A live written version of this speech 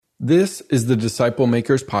This is the Disciple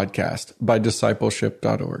Makers Podcast by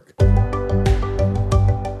discipleship.org.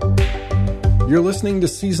 You're listening to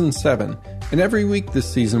Season 7, and every week this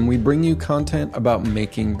season we bring you content about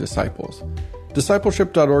making disciples.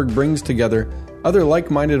 Discipleship.org brings together other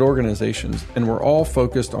like-minded organizations, and we're all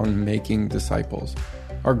focused on making disciples.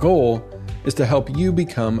 Our goal is to help you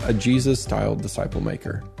become a Jesus-styled disciple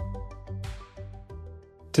maker.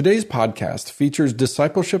 Today's podcast features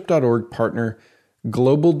Discipleship.org partner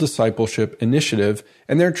Global Discipleship Initiative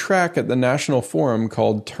and their track at the National Forum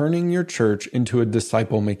called Turning Your Church into a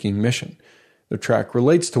Disciple-Making Mission. The track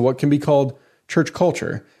relates to what can be called church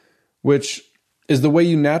culture, which is the way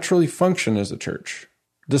you naturally function as a church.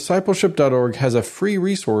 Discipleship.org has a free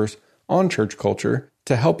resource on church culture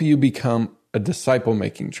to help you become a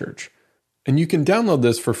disciple-making church. And you can download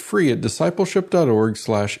this for free at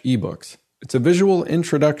discipleship.org/ebooks. It's a visual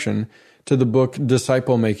introduction to the book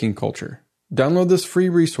Disciple Making Culture. Download this free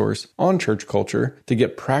resource on church culture to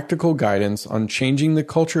get practical guidance on changing the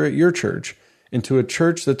culture at your church into a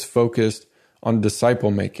church that's focused on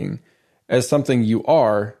disciple making as something you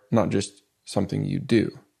are, not just something you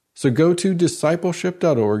do. So go to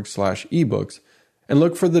discipleship.org/ebooks and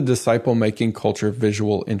look for the Disciple Making Culture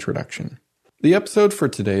visual introduction. The episode for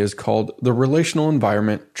today is called The Relational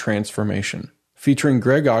Environment Transformation, featuring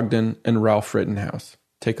Greg Ogden and Ralph Rittenhouse.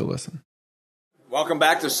 Take a listen. Welcome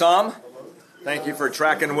back to Psalm. Thank you for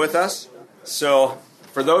tracking with us. So,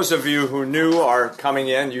 for those of you who new are coming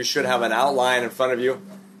in, you should have an outline in front of you.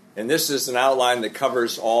 And this is an outline that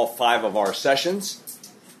covers all 5 of our sessions.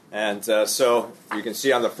 And so, you can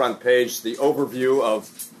see on the front page the overview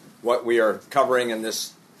of what we are covering in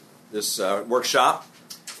this workshop.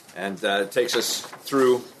 And it takes us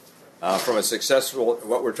through from a successful,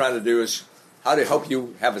 what we're trying to do is how to help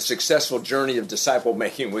you have a successful journey of disciple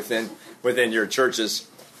making within your churches.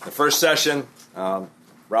 The first session,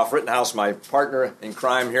 Ralph Rittenhouse, my partner in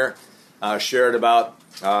crime here, shared about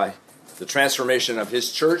the transformation of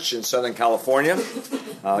his church in Southern California,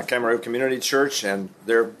 Camarillo Community Church, and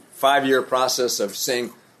their 5-year process of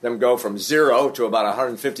seeing them go from 0 to about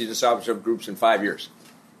 150 discipleship groups in 5 years.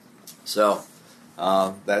 So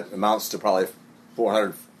that amounts to probably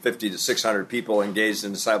 450 to 600 people engaged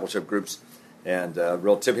in discipleship groups, and a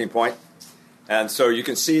real tipping point. And so you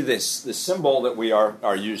can see this symbol that we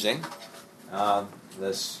are using,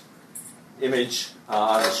 this image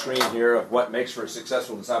on the screen here of what makes for a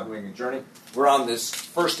successful disciple-making journey. We're on this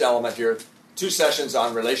first element here, 2 sessions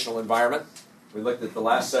on relational environment. We looked at the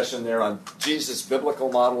last session there on Jesus' biblical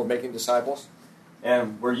model of making disciples.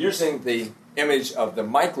 And we're using the image of the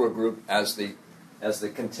microgroup as the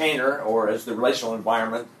container or as the relational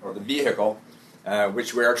environment or the vehicle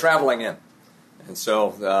which we are traveling in. And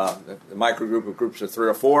so the microgroup of groups of 3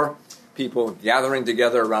 or 4 people gathering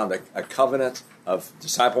together around a covenant of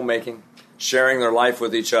disciple making, sharing their life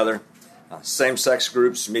with each other, same-sex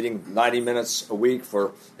groups meeting 90 minutes a week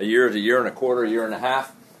for a year to year and a quarter, a year and a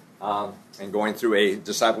half, and going through a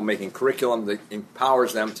disciple-making curriculum that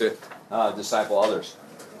empowers them to disciple others.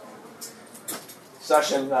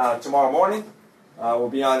 Session tomorrow morning will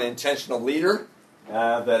be on intentional leader,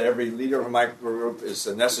 that every leader of a microgroup is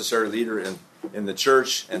a necessary leader in the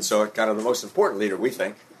church, and so kind of the most important leader, we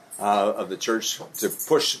think, of the church to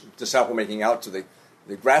push disciple-making out to the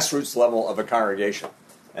grassroots level of a congregation.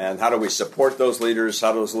 And how do we support those leaders?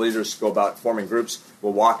 How do those leaders go about forming groups?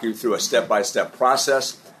 We'll walk you through a step-by-step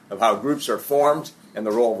process of how groups are formed and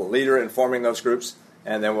the role of the leader in forming those groups.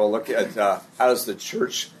 And then we'll look at how does the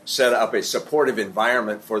church set up a supportive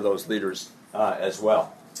environment for those leaders as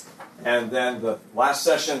well. And then the last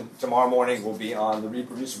session tomorrow morning will be on the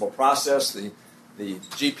reproducible process, the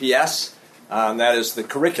GPS, and that is the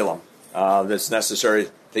curriculum that's necessary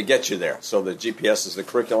to get you there. So the GPS is the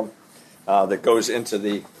curriculum that goes into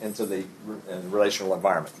the relational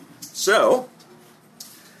environment. So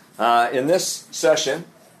in this session,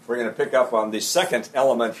 we're going to pick up on the second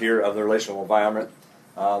element here of the relational environment,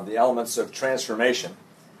 the elements of transformation.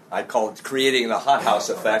 I call it creating the hothouse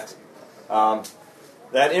effect.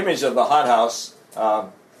 That image of the hothouse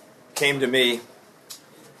came to me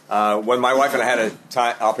when my wife and I had an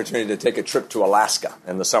opportunity to take a trip to Alaska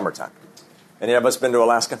in the summertime. Any of us been to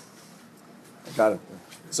Alaska? Got it.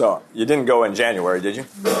 So you didn't go in January, did you?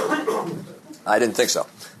 I didn't think so.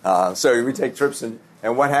 So we take trips, and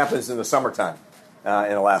what happens in the summertime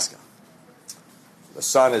in Alaska? The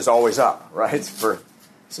sun is always up, right?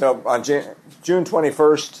 So on June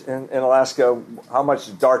 21st in Alaska, how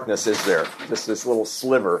much darkness is there? Just this little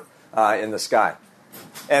sliver in the sky.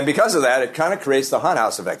 And because of that, it kind of creates the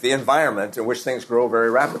hothouse effect, the environment in which things grow very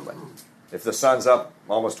rapidly. if the sun's up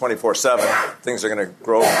almost 24/7, things are going to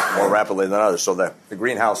grow more rapidly than others. So the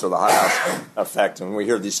greenhouse or the hothouse effect, and we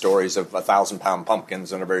hear these stories of 1,000-pound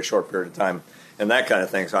pumpkins in a very short period of time and that kind of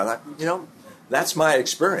thing. So I thought, that's my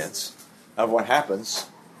experience of what happens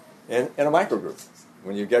in a microgroup.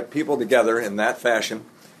 When you get people together in that fashion,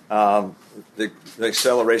 the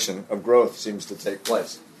acceleration of growth seems to take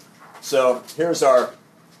place. So here's our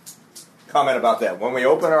comment about that. When we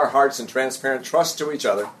open our hearts in transparent trust to each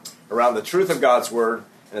other around the truth of God's Word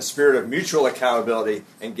and a spirit of mutual accountability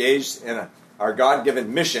engaged in our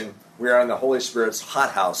God-given mission, we are in the Holy Spirit's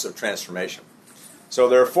hothouse of transformation. So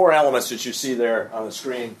there are 4 elements that you see there on the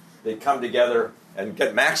screen. They come together and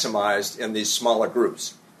get maximized in these smaller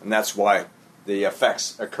groups. And that's why the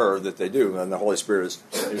effects occur that they do, and the Holy Spirit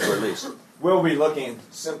is released. We'll be looking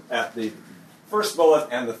at the first bullet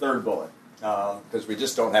and the third bullet, because we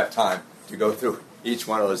just don't have time to go through each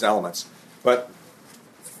one of those elements. But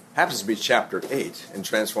happens to be chapter 8 in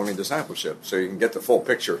Transforming Discipleship, so you can get the full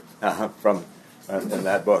picture from in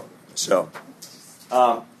that book. So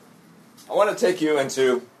I want to take you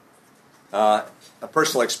into a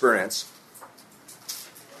personal experience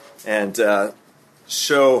and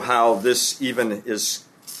show how this even is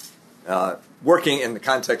working in the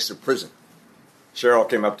context of prison. Cheryl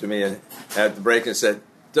came up to me at the break and said,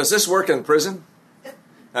 "Does this work in prison?" And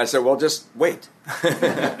I said, "Well, just wait."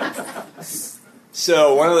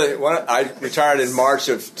 So I retired in March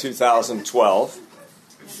of 2012,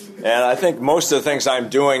 and I think most of the things I'm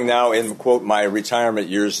doing now in, quote, my retirement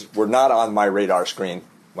years were not on my radar screen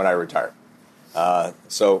when I retired.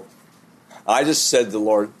 So I just said to the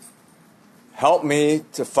Lord, help me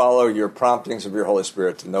to follow your promptings of your Holy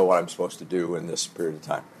Spirit to know what I'm supposed to do in this period of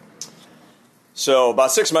time. So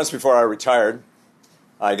about 6 months before I retired,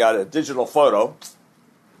 I got a digital photo.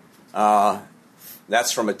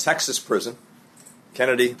 That's from a Texas prison,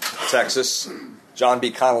 Kennedy, Texas, John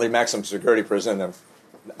B. Connolly Maximum Security Prison.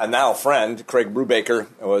 A now friend, Craig Brubaker,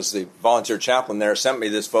 was the volunteer chaplain there, sent me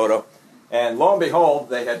this photo. And lo and behold,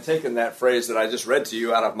 they had taken that phrase that I just read to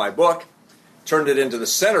you out of my book, turned it into the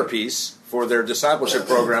centerpiece for their discipleship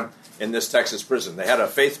program in this Texas prison. They had a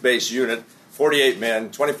faith-based unit, 48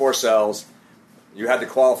 men, 24 cells. You had to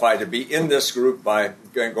qualify to be in this group by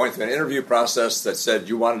going through an interview process that said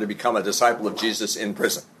you wanted to become a disciple of Jesus in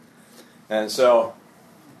prison. And so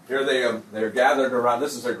here they're gathered around.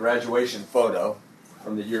 This is a graduation photo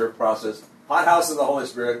from the year process. Hot house of the Holy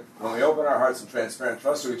Spirit, when we open our hearts in transparent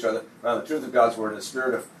trust to each other around the truth of God's Word and a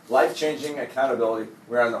spirit of life-changing accountability,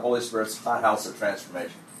 we are in the Holy Spirit's hot house of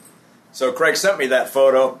transformation. So Craig sent me that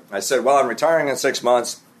photo. I said, well, I'm retiring in 6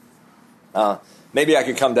 months. Maybe I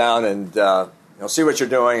could come down and see what you're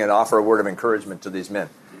doing and offer a word of encouragement to these men.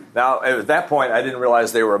 Now, at that point, I didn't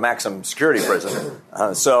realize they were a maximum security prison.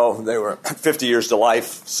 So they were 50 years to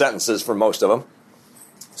life sentences for most of them.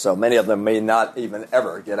 So many of them may not even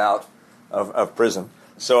ever get out of prison.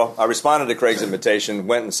 So I responded to Craig's invitation,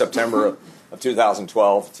 went in September of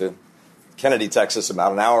 2012 to Kennedy, Texas,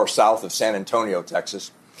 about an hour south of San Antonio,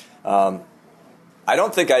 Texas. I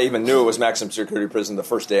don't think I even knew it was maximum security prison the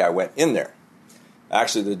first day I went in there.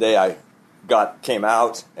 Actually, the day I came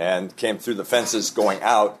out and came through the fences going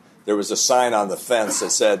out, there was a sign on the fence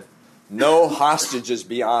that said, "No hostages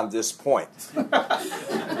beyond this point."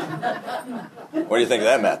 What do you think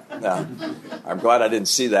that meant? Now, I'm glad I didn't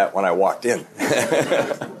see that when I walked in.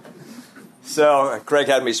 So Craig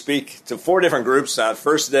had me speak to 4 different groups on the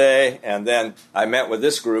first day, and then I met with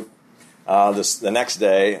this group the next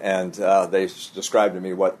day, and they described to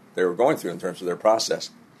me what they were going through in terms of their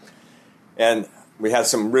process. And we had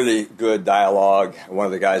some really good dialogue. One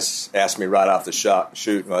of the guys asked me right off the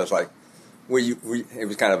shoot, and I was like, he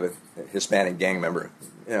was kind of a Hispanic gang member.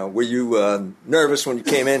 Were you nervous when you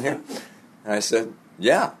came in here? And I said,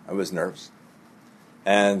 yeah, I was nervous.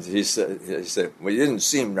 And he said, well, you didn't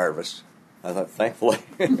seem nervous. I thought, thankfully.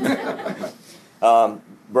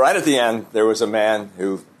 Right at the end, there was a man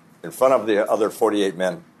who, in front of the other 48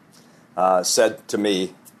 men, said to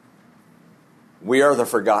me, "We are the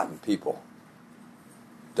forgotten people.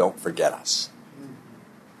 Don't forget us."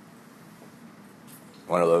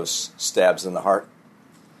 One of those stabs in the heart.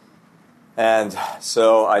 And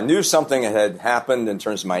so I knew something had happened in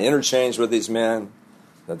terms of my interchange with these men,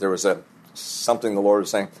 that there was something the Lord was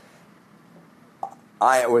saying.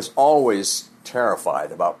 I was always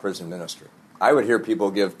terrified about prison ministry. I would hear people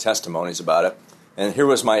give testimonies about it, and here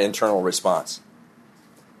was my internal response.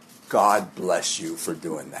 God bless you for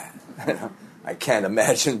doing that. I can't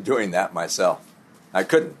imagine doing that myself. I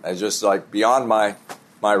couldn't. I was just like beyond my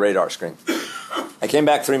radar screen. I came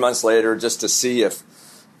back 3 months later just to see if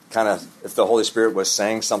the Holy Spirit was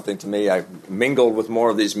saying something to me. I mingled with more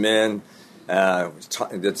of these men,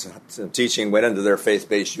 Did some teaching, went into their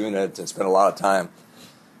faith-based unit and spent a lot of time.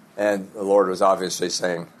 And the Lord was obviously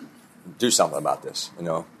saying, do something about this.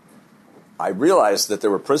 I realized that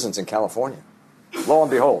there were prisons in California. Lo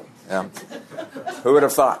and behold, who would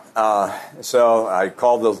have thought? So I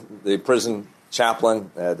called the prison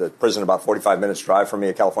chaplain, the prison about 45 minutes drive from me,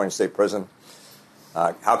 a California State Prison.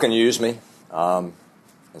 How can you use me? And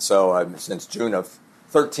so since June of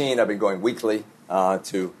 13, I've been going weekly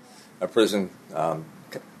to a prison.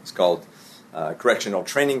 It's called Correctional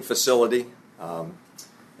Training Facility.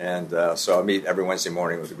 So I meet every Wednesday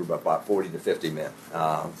morning with a group of about 40 to 50 men.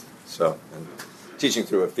 I'm teaching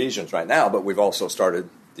through Ephesians right now, but we've also started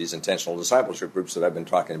these intentional discipleship groups that I've been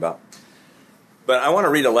talking about. But I want to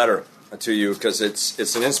read a letter to you because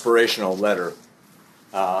it's an inspirational letter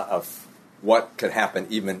of what could happen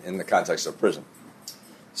even in the context of prison.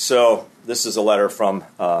 So this is a letter from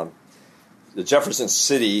the Jefferson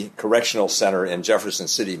City Correctional Center in Jefferson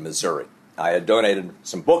City, Missouri. I had donated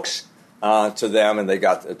some books to them, and they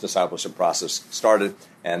got the discipleship process started.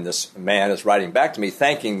 And this man is writing back to me,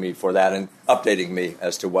 thanking me for that and updating me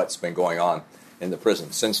as to what's been going on in the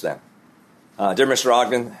prison since then. Dear Mr.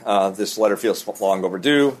 Ogden, this letter feels long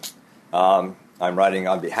overdue. I'm writing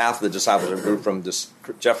on behalf of the discipleship group from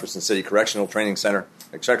Jefferson City Correctional Training Center,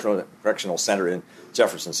 Correctional Center in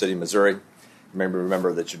Jefferson City, Missouri.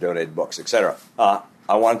 Remember that you donated books, etc.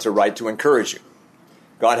 I wanted to write to encourage you.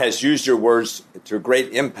 God has used your words to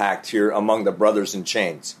great impact here among the brothers in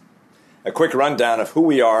chains. A quick rundown of who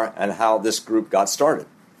we are and how this group got started.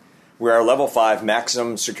 We are a level 5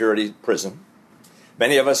 maximum security prison.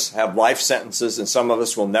 Many of us have life sentences, and some of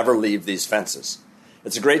us will never leave these fences.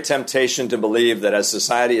 It's a great temptation to believe that as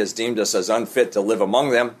society has deemed us as unfit to live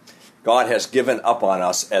among them, God has given up on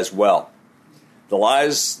us as well. The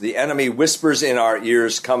lies the enemy whispers in our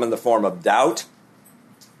ears come in the form of doubt,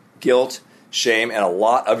 guilt, shame, and a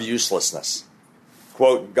lot of uselessness.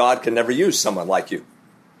 Quote, God can never use someone like you.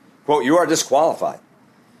 Quote, you are disqualified.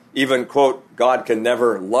 Even, quote, God can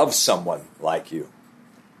never love someone like you.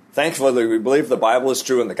 Thankfully, we believe the Bible is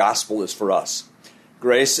true and the gospel is for us.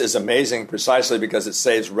 Grace is amazing precisely because it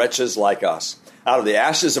saves wretches like us. Out of the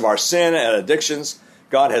ashes of our sin and addictions,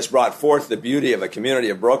 God has brought forth the beauty of a community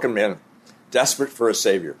of broken men desperate for a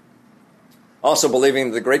Savior. Also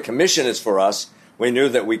believing the Great Commission is for us, we knew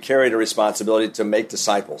that we carried a responsibility to make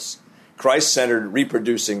disciples, Christ-centered,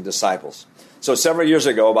 reproducing disciples. So several years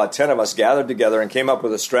ago, about 10 of us gathered together and came up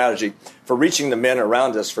with a strategy for reaching the men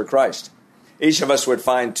around us for Christ. Each of us would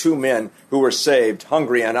find 2 men who were saved,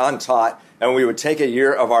 hungry, and untaught, and we would take a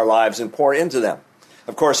year of our lives and pour into them.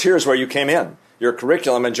 Of course, here's where you came in. Your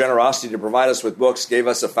curriculum and generosity to provide us with books gave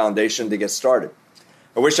us a foundation to get started.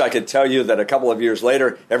 I wish I could tell you that a couple of years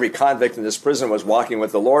later, every convict in this prison was walking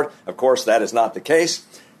with the Lord. Of course, that is not the case.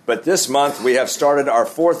 But this month, we have started our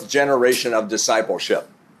 4th generation of discipleship.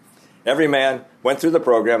 Every man went through the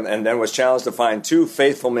program and then was challenged to find 2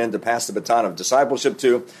 faithful men to pass the baton of discipleship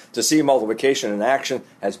to. To see multiplication in action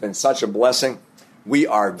has been such a blessing. We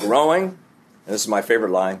are growing, and this is my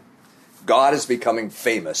favorite line, God is becoming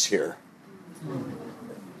famous here.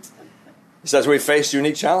 He says we face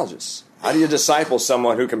unique challenges. How do you disciple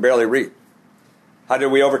someone who can barely read? How do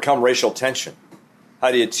we overcome racial tension?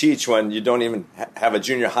 How do you teach when you don't even have a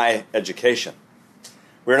junior high education?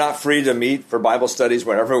 We're not free to meet for Bible studies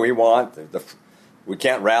whenever we want. We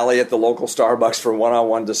can't rally at the local Starbucks for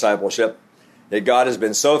one-on-one discipleship. Yet God has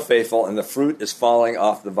been so faithful, and the fruit is falling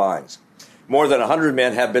off the vines. More than 100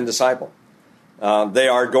 men have been discipled. They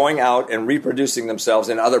are going out and reproducing themselves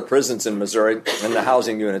in other prisons in Missouri and the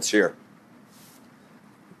housing units here.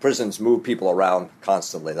 Prisons move people around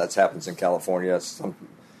constantly. That happens in California.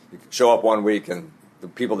 You show up one week, and the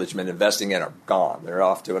people that you've been investing in are gone. They're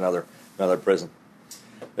off to another prison.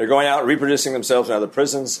 They're going out and reproducing themselves in other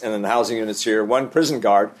prisons and in the housing units here. One prison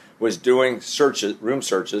guard was doing room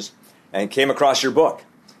searches, and came across your book.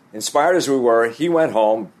 Inspired as we were, he went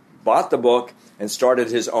home, bought the book, and started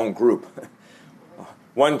his own group.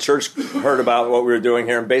 One church heard about what we were doing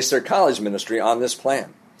here and based their college ministry on this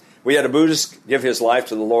plan. We had a Buddhist give his life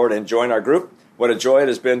to the Lord and join our group. What a joy it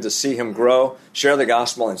has been to see him grow, share the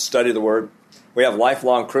gospel, and study the word. We have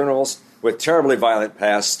lifelong criminals with terribly violent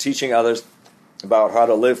pasts teaching others about how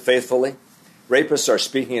to live faithfully. Rapists are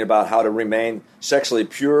speaking about how to remain sexually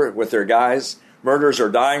pure with their guys. Murderers are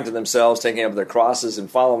dying to themselves, taking up their crosses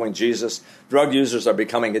and following Jesus. Drug users are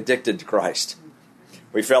becoming addicted to Christ.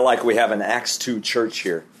 We felt like we have an Acts 2 church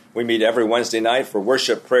here. We meet every Wednesday night for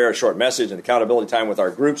worship, prayer, short message, and accountability time with our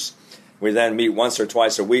groups. We then meet once or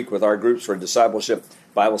twice a week with our groups for discipleship,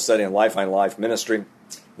 Bible study, and life on life ministry.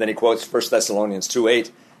 Then he quotes 1 Thessalonians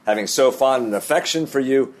 2:8, Having so fond an affection for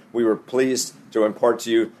you, we were pleased to impart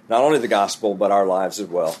to you not only the gospel, but our lives as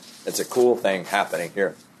well. It's a cool thing happening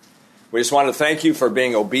here. We just want to thank you for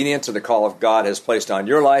being obedient to the call of God has placed on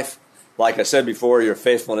your life. Like I said before, your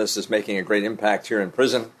faithfulness is making a great impact here in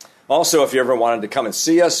prison. Also, if you ever wanted to come and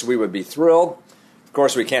see us, we would be thrilled. Of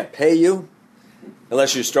course, we can't pay you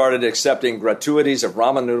unless you started accepting gratuities of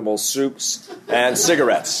ramen noodle soups and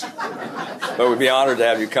cigarettes. But we'd be honored to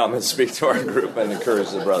have you come and speak to our group and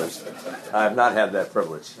encourage the brothers. I have not had that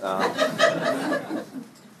privilege.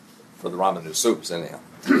 For the ramen noodle soups, anyhow.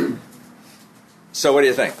 So what do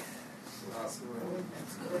you think?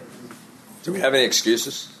 Do we have any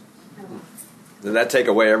excuses? Did that take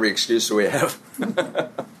away every excuse that we have?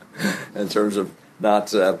 In terms of not,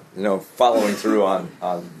 following through on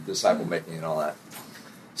disciple making and all that.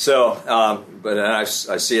 So, but I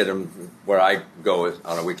see it where I go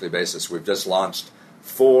on a weekly basis. We've just launched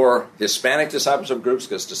 4 Hispanic discipleship groups,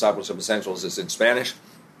 because Discipleship Essentials is in Spanish,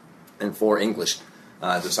 and 4 English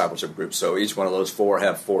discipleship groups. So each one of those 4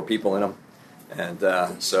 have 4 people in them. And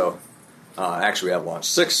actually we have launched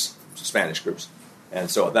 6 Spanish groups. And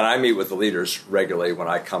so then I meet with the leaders regularly when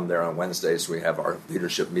I come there on Wednesdays. We have our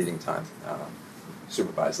leadership meeting time.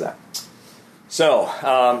 Supervise that. So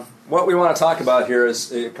what we want to talk about here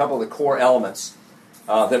is a couple of the core elements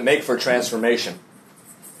that make for transformation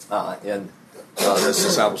in this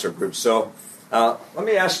discipleship group. So let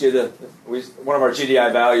me ask you, one of our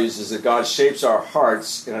GDI values is that God shapes our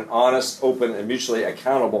hearts in an honest, open, and mutually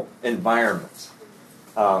accountable environment.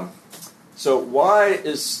 So why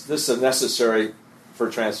is this a necessary for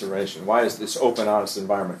transformation? Why is this open, honest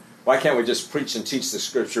environment? Why can't we just preach and teach the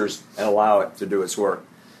Scriptures and allow it to do its work?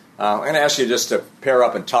 I'm going to ask you just to pair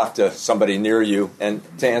up and talk to somebody near you and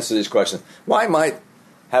to answer these questions. Why might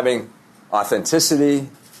having authenticity,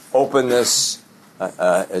 openness,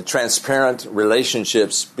 transparent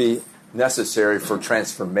relationships be necessary for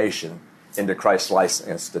transformation into Christ's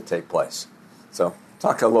likeness to take place? So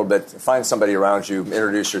talk a little bit. Find somebody around you.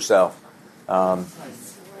 Introduce yourself.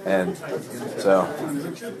 And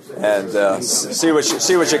see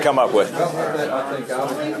what you come up with. I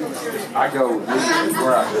go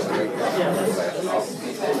where I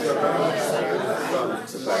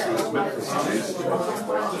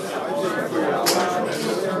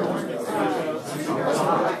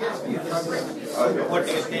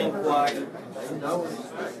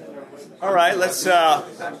All right, let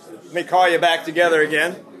me call you back together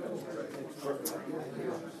again.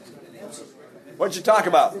 What'd you talk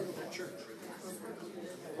about?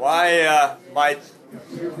 Why might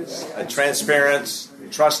a transparent,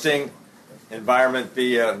 trusting environment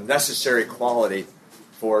be a necessary quality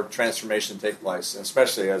for transformation to take place,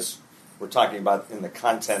 especially as we're talking about in the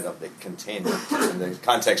content of the container, in the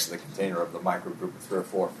context of the container of the microgroup of 3 or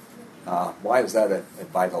 4. Why is that a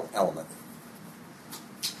vital element?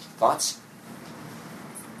 Thoughts?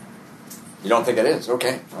 You don't think it is?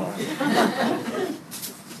 Okay.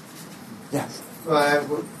 Yes. Well,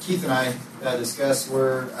 what Keith and I discussed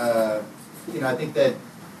were, I think that,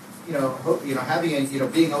 having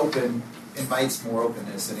being open invites more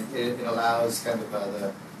openness, and it allows kind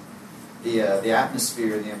of the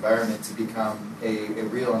atmosphere, the environment to become a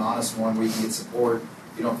real and honest one where you can get support.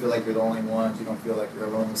 You don't feel like you're the only one. You don't feel like you're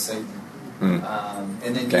alone with Satan.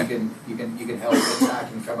 And then you can help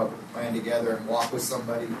attack and come up with a plan together and walk with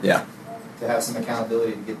somebody. Yeah. To have some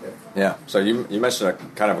accountability to get there. Yeah. So you mentioned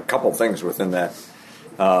a couple things within that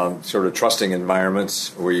sort of trusting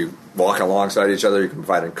environments where you walk alongside each other. You can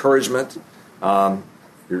provide encouragement.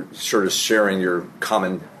 You're sort of sharing your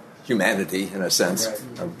common humanity in a sense,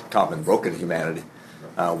 right. Common broken humanity.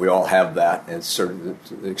 We all have that, and to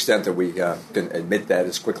the extent that we can admit that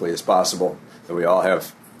as quickly as possible, that we all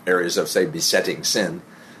have areas of, say, besetting sin.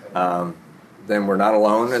 Then we're not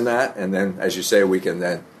alone in that, and then, as you say, we can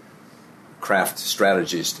then craft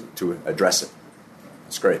strategies to address it.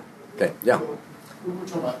 That's great. Okay, yeah. We're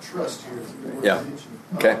talking about trust here. Yeah.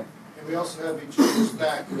 Okay. And we also have each other's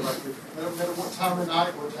back. We're like, no matter what time of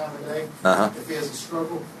night, what time of day, if he has a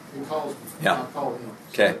struggle, he calls me. Yeah. I call him.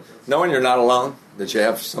 Okay. Knowing you're not alone, that you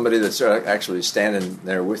have somebody that's actually standing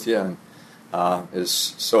there with you, and is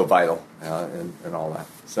so vital and all that.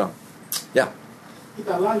 So, yeah. It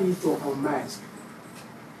allows you to unmask.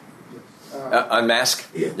 Unmask?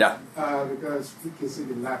 Yeah. Because we can see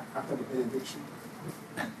the life after the benediction.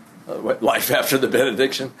 What, life after the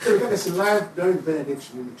benediction? Because it's a life during the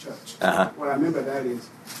benediction in the church. What I mean by that is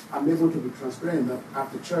I'm able to be transparent enough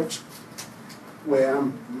after church where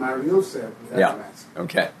I'm my real self without a mask.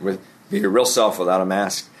 Okay. Be your real self without a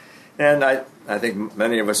mask. And I think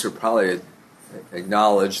many of us would probably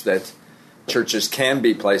acknowledge that churches can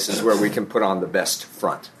be places where we can put on the best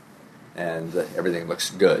front and everything looks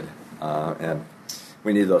good. And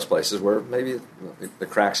we need those places where maybe the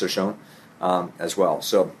cracks are shown as well.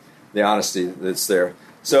 So the honesty that's there.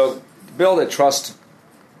 So build a trusting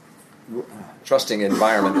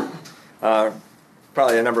environment.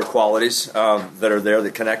 Probably a number of qualities that are there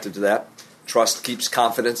that connected to that. Trust keeps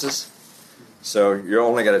confidences. So you're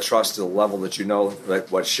only going to trust to the level that you know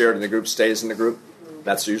that what's shared in the group stays in the group.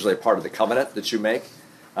 That's usually a part of the covenant that you make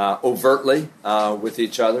overtly with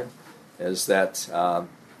each other. Is that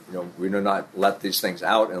we do not let these things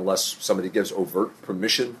out unless somebody gives overt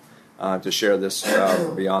permission to share this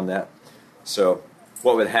beyond that. So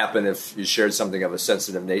what would happen if you shared something of a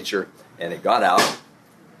sensitive nature and it got out?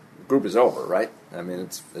 The group is over, right? I mean,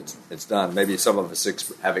 it's done. Maybe some of us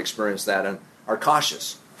have experienced that and are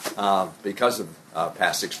cautious because of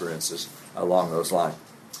past experiences along those lines.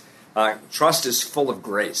 Trust is full of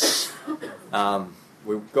grace.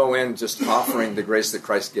 We go in just offering the grace that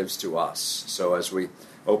Christ gives to us. So as we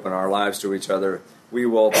open our lives to each other, we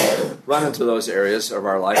will run into those areas of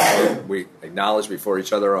our life where we acknowledge before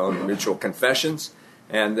each other our own mutual confessions,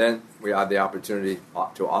 and then we have the opportunity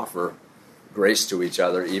to offer grace to each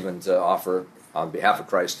other, even to offer, on behalf of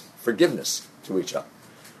Christ, forgiveness to each other.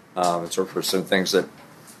 And so for some things that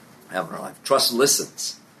happen in our life. Trust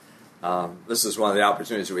listens. This is one of the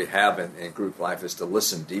opportunities we have in group life, is to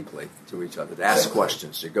listen deeply to each other, to ask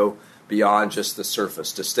questions, to go beyond just the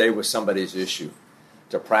surface, to stay with somebody's issue,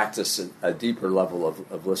 to practice a deeper level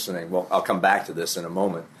of listening. Well, I'll come back to this in a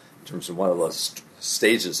moment in terms of one of those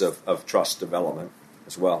stages of trust development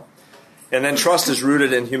as well. And then trust is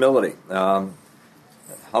rooted in humility. The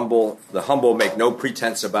humble make no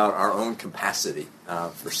pretense about our own capacity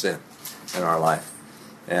for sin in our life.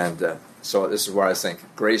 And so this is where I think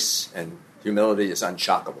grace and humility is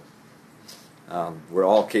unshockable. We're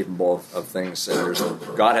all capable of things, and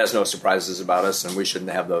God has no surprises about us, and we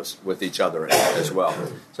shouldn't have those with each other as well.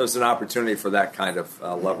 So it's an opportunity for that kind of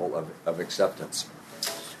level of acceptance.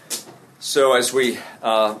 So as we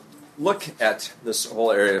look at this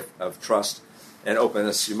whole area of trust and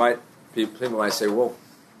openness, people might say, well,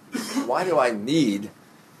 why do I need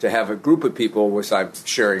to have a group of people which I'm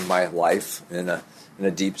sharing my life in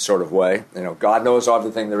a deep sort of way? God knows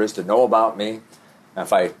everything there is to know about me.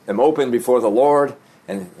 If I am open before the Lord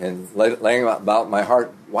and laying about my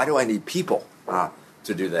heart, why do I need people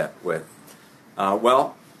to do that with?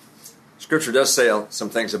 Well, Scripture does say some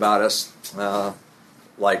things about us,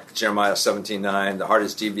 like Jeremiah 17:9, the heart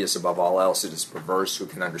is devious above all else, it is perverse, who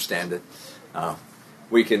can understand it?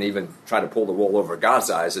 We can even try to pull the wool over God's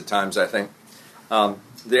eyes at times, I think.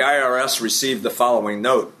 The IRS received the following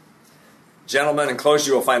note. Gentlemen, enclosed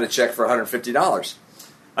you will find a check for $150.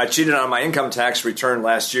 I cheated on my income tax return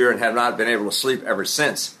last year and have not been able to sleep ever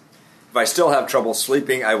since. If I still have trouble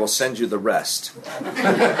sleeping, I will send you the rest.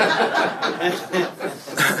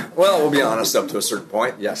 Well, we'll be honest up to a certain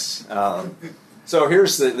point, yes. So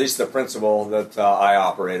here's at least the principle that I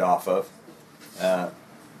operate off of.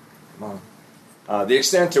 The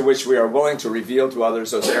extent to which we are willing to reveal to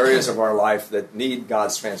others those areas of our life that need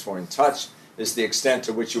God's transforming touch is the extent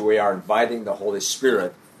to which we are inviting the Holy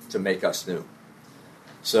Spirit to make us new.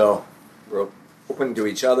 So we're open to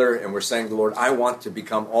each other, and we're saying to the Lord, I want to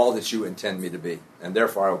become all that you intend me to be. And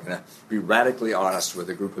therefore, I'm going to be radically honest with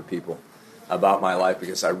a group of people about my life,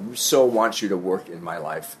 because I so want you to work in my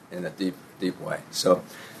life in a deep, deep way. So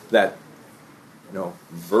that,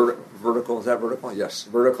 vertical, is that vertical? Yes,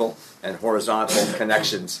 vertical and horizontal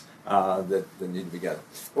connections that need to be together.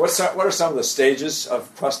 What are some of the stages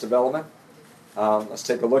of trust development? Let's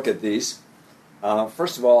take a look at these.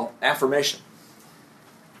 First of all, affirmation.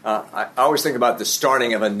 I always think about the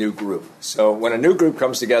starting of a new group. So when a new group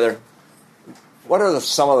comes together, what are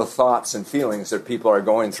some of the thoughts and feelings that people are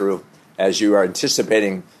going through as you are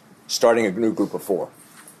anticipating starting a new group of 4?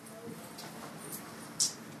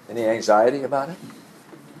 Any anxiety about it?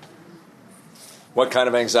 What kind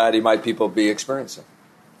of anxiety might people be experiencing?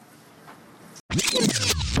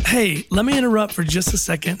 Hey, let me interrupt for just a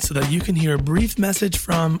second so that you can hear a brief message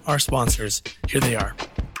from our sponsors. Here they are.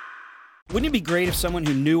 Wouldn't it be great if someone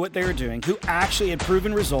who knew what they were doing, who actually had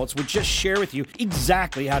proven results, would just share with you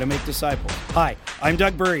exactly how to make disciples? Hi, I'm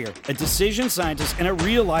Doug Burrier, a decision scientist and a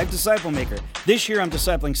real-life disciple maker. This year I'm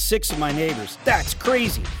discipling 6 of my neighbors. That's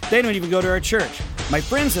crazy. They don't even go to our church. My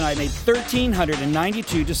friends and I made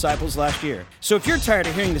 1,392 disciples last year. So if you're tired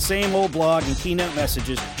of hearing the same old blog and keynote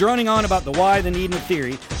messages, droning on about the why, the need, and the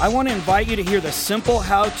theory, I want to invite you to hear the simple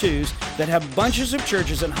how-tos that have bunches of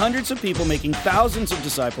churches and hundreds of people making thousands of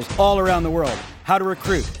disciples all around the world. how to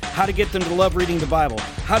recruit, how to get them to love reading the Bible,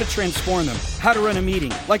 how to transform them, how to run a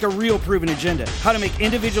meeting like a real proven agenda, how to make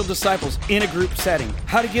individual disciples in a group setting,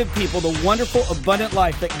 how to give people the wonderful, abundant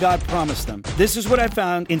life that God promised them. This is what I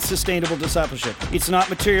found in Sustainable Discipleship. It's not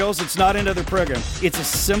materials, it's not another program. It's a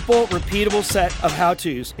simple, repeatable set of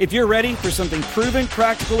how-tos. If you're ready for something proven,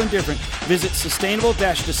 practical, and different, visit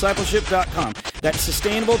sustainable-discipleship.com. That's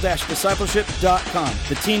sustainable-discipleship.com.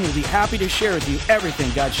 The team will be happy to share with you everything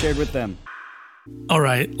God shared with them. All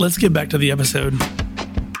right, let's get back to the episode.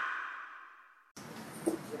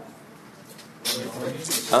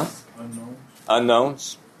 Huh?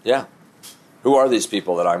 Unknowns? Yeah. Who are these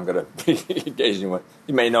people that I'm going to be engaging with?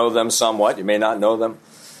 You may know them somewhat. You may not know them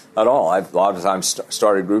at all. I've a lot of times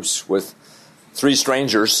started groups with 3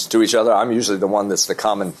 strangers to each other. I'm usually the one that's the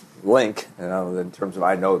common link, in terms of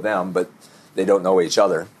I know them, but they don't know each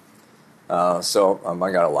other. So am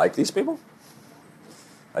I going to like these people?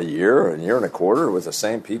 A year and a quarter with the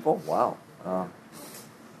same people? Wow.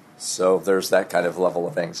 So there's that kind of level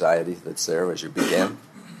of anxiety that's there as you begin.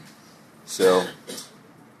 So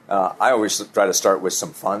I always try to start with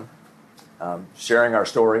some fun, sharing our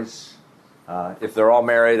stories. If they're all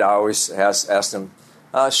married, I always ask them,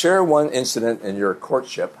 share one incident in your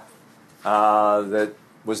courtship that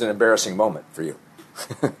was an embarrassing moment for you.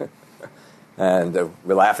 And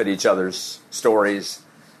we laugh at each other's stories.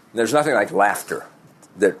 There's nothing like laughter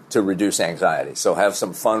to reduce anxiety. So have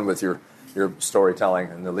some fun with your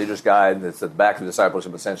storytelling. And the Leader's Guide that's at the back of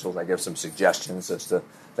Discipleship Essentials, I give some suggestions as to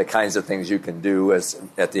the kinds of things you can do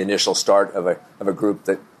at the initial start of a group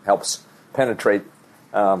that helps penetrate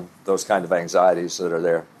those kind of anxieties that are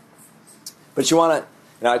there. But you want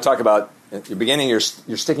to, I talk about at the beginning, you're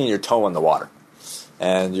sticking your toe in the water.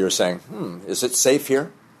 And you're saying, is it safe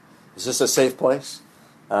here? Is this a safe place?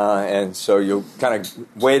 And so you kind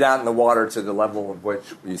of wade out in the water to the level of which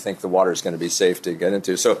you think the water is going to be safe to get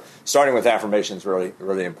into. So starting with affirmation is really,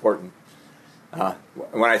 really important.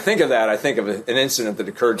 When I think of that, I think of an incident that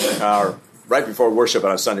occurred right before worship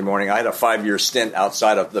on a Sunday morning. I had a 5-year stint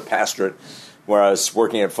outside of the pastorate where I was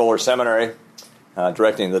working at Fuller Seminary,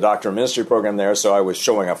 directing the doctoral ministry program there, so I was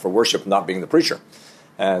showing up for worship, not being the preacher.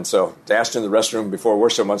 And so dashed in the restroom before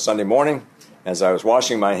worship one Sunday morning. As I was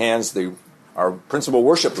washing my hands, our principal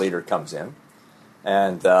worship leader comes in,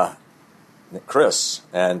 and Chris,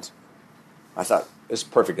 and I thought, this is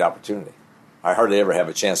a perfect opportunity. I hardly ever have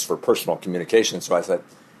a chance for personal communication, so I said,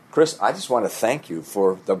 Chris, I just want to thank you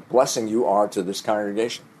for the blessing you are to this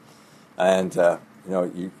congregation. And, I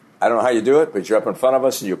don't know how you do it, but you're up in front of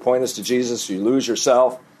us, and you point us to Jesus, you lose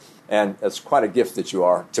yourself, and it's quite a gift that you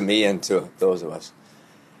are to me and to those of us.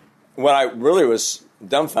 What I really was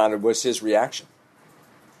dumbfounded was his reaction.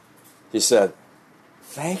 He said,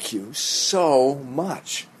 thank you so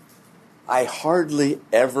much. I hardly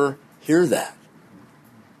ever hear that.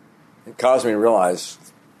 It caused me to realize,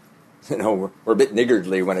 we're a bit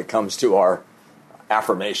niggardly when it comes to our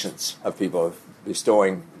affirmations of people,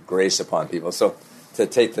 bestowing grace upon people. So to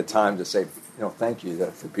take the time to say, thank you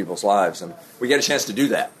for people's lives. And we get a chance to do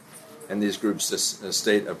that in these groups, this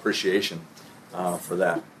state appreciation for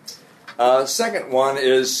that. Second one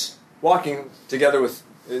is walking together with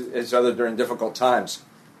each other during difficult times.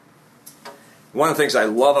 One of the things I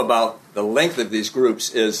love about the length of these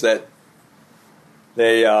groups is that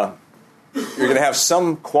you're going to have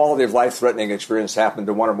some quality of life-threatening experience happen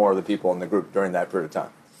to one or more of the people in the group during that period of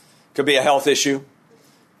time. Could be a health issue,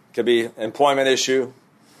 could be an employment issue,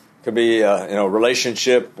 could be a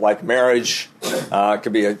relationship like marriage,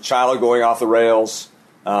 could be a child going off the rails.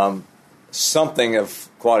 Something of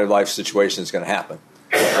quality of life situation is going to happen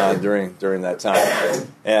during that time.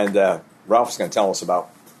 And Ralph's going to tell us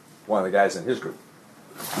about one of the guys in his group.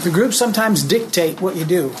 The groups sometimes dictate what you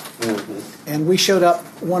do. Mm-hmm. And we showed up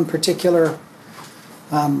one particular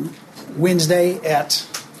Wednesday at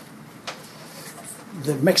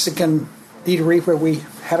the Mexican eatery where we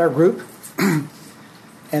had our group.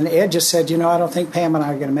 And Ed just said, I don't think Pam and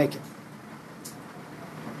I are going to make it.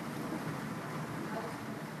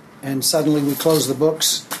 And suddenly we closed the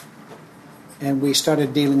books and we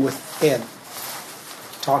started dealing with Ed.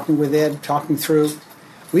 Talking with Ed, talking through.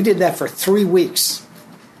 We did that for 3 weeks.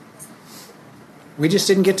 We just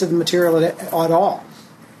didn't get to the material at all.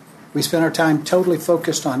 We spent our time totally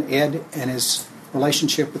focused on Ed and his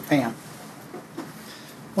relationship with Pam.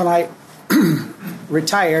 When I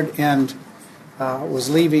retired and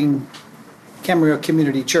was leaving Camarillo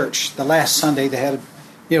Community Church, the last Sunday they had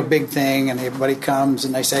a big thing, and everybody comes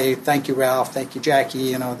and they say, thank you, Ralph, thank you,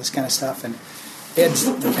 Jackie, this kind of stuff. And Ed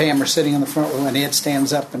and Pam are sitting in the front row, and Ed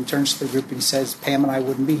stands up and turns to the group and he says, Pam and I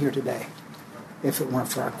wouldn't be here today if it weren't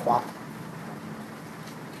for our quap.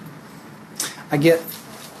 I get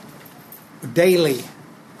daily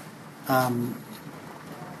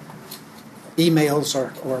emails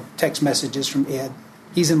or text messages from Ed.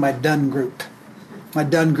 He's in my done group. My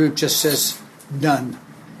done group just says done.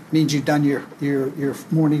 Means you've done your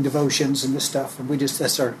morning devotions and this stuff, and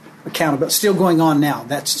that's our accountable. Still going on now.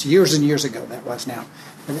 That's years and years ago. That was now.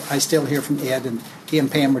 I still hear from Ed, and he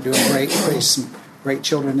and Pam are doing great. Raised some great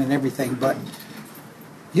children and everything. But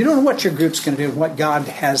you don't know what your group's going to do, what God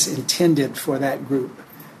has intended for that group,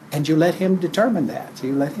 and you let Him determine that.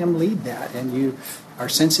 You let Him lead that, and you are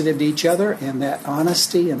sensitive to each other. And that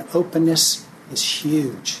honesty and openness is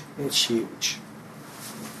huge. It's huge.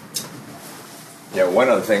 Yeah, one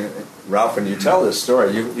other thing, Ralph, when you tell this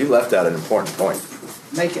story, you left out an important point.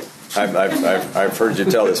 Make it. I've heard you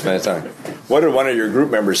tell this many times. What did one of your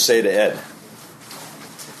group members say to Ed?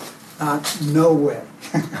 No way.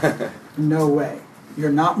 No way.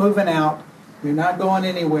 You're not moving out. You're not going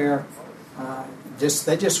anywhere.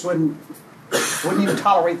 They just wouldn't even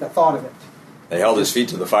tolerate the thought of it. They held his feet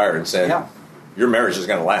to the fire and said, yeah. Your marriage is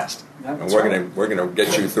going to last, and we're going to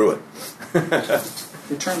get you through it.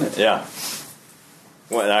 Determined. Yeah.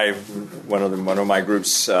 One of my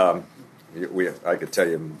groups, I could tell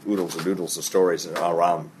you oodles and doodles of stories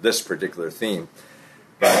around this particular theme.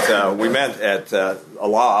 But we met at a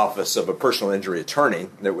law office of a personal injury attorney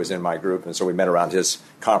that was in my group, and so we met around his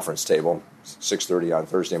conference table, 6:30 on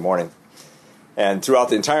Thursday morning. And throughout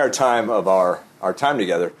the entire time of our time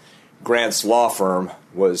together, Grant's law firm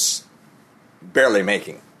was barely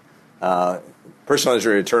making. Personal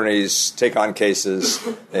injury attorneys take on cases,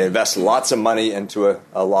 they invest lots of money into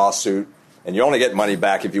a lawsuit, and you only get money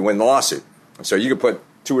back if you win the lawsuit. So you could put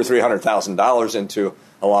 $200,000 or $300,000 into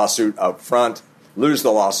a lawsuit up front, lose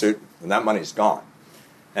the lawsuit, and that money's gone.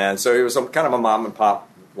 And so he was kind of a mom and pop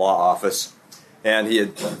law office, and he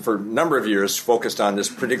had, for a number of years, focused on this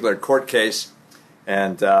particular court case,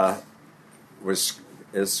 and was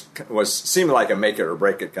seemed like a make it or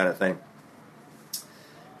break it kind of thing.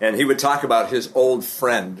 And he would talk about his old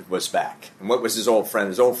friend was back. And what was his old friend?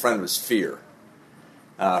 His old friend was fear.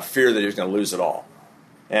 Fear that he was going to lose it all.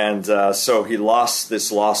 And so he lost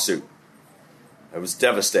this lawsuit. It was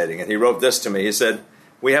devastating. And he wrote this to me. He said,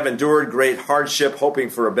 "We have endured great hardship, hoping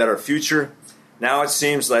for a better future. Now it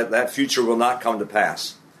seems that that future will not come to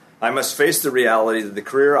pass. I must face the reality that the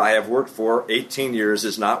career I have worked for 18 years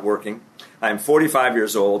is not working. I am 45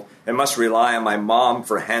 years old and must rely on my mom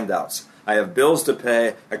for handouts. I have bills to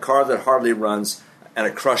pay, a car that hardly runs, and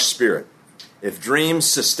a crushed spirit. If dreams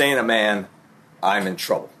sustain a man, I'm in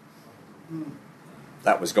trouble."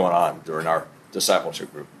 That was going on during our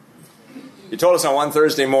discipleship group. He told us on one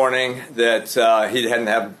Thursday morning that he hadn't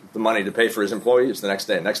had the money to pay for his employees the next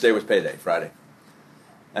day. Next day was payday, Friday.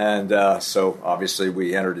 And so obviously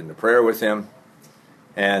we entered into prayer with him,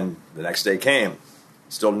 and the next day came.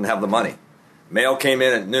 Still didn't have the money. Mail came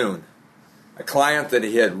in at noon. A client that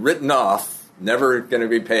he had written off, never going to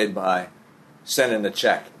be paid by, sent in a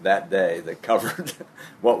check that day that covered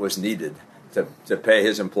what was needed to pay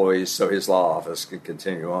his employees so his law office could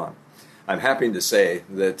continue on. I'm happy to say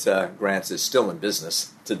that Grant is still in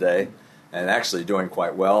business today and actually doing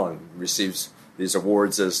quite well and receives these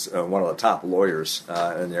awards as one of the top lawyers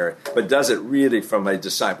in the area, but does it really from a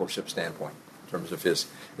discipleship standpoint in terms of his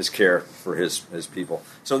care for his people.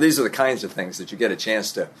 So these are the kinds of things that you get a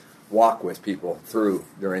chance to walk with people through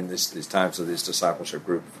during these times of these discipleship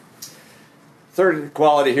group. Third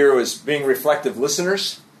quality here was being reflective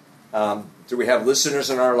listeners. Do we have listeners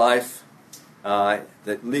in our life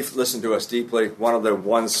that listen to us deeply? One of the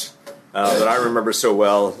ones that I remember so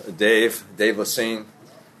well, Dave Lacine.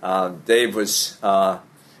 Dave was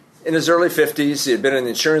in his early 50s. He had been in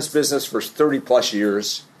the insurance business for 30-plus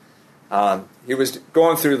years. He was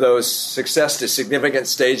going through those success to significant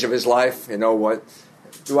stage of his life. You know, what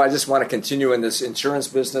do I just want to continue in this insurance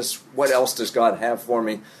business? What else does God have for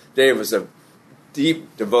me? Dave was a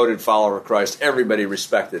deep, devoted follower of Christ. Everybody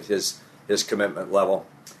respected his commitment level.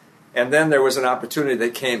 And then there was an opportunity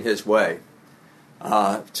that came his way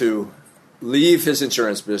to leave his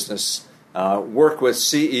insurance business, work with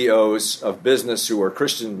CEOs of business who are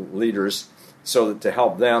Christian leaders so that to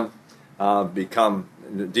help them become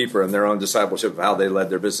deeper in their own discipleship of how they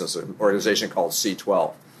led their business, an organization called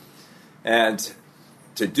C12. And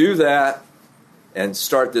to do that and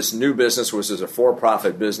start this new business, which is a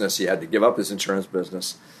for-profit business, he had to give up his insurance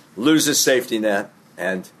business, lose his safety net,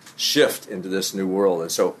 and shift into this new world.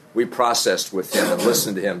 And so we processed with him and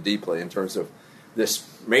listened to him deeply in terms of this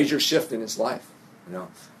major shift in his life. You know,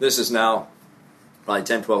 this is now probably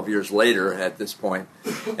 10, 12 years later at this point,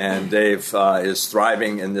 and Dave is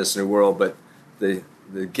thriving in this new world, but the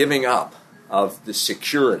giving up of the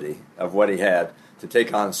security of what he had to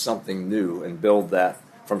take on something new and build that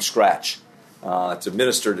from scratch. To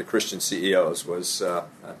minister to Christian CEOs was a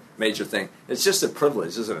major thing. It's just a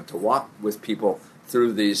privilege, isn't it, to walk with people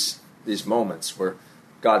through these moments where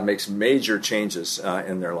God makes major changes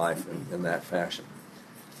in their life in that fashion.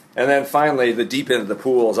 And then finally, the deep end of the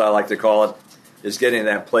pool, as I like to call it, is getting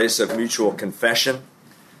that place of mutual confession.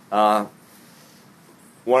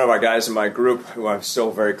 One of our guys in my group, who I'm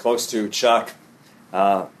still very close to, Chuck,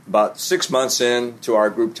 about 6 months into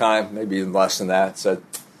our group time, maybe even less than that, said,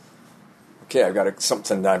 okay, I've got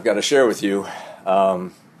something I've got to share with you.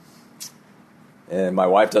 And my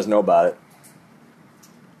wife doesn't know about it.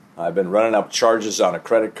 I've been running up charges on a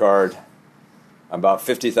credit card. I'm about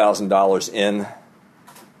 $50,000 in.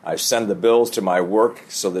 I send the bills to my work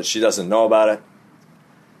so that she doesn't know about it.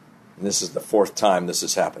 And this is the 4th time this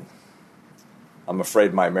has happened. I'm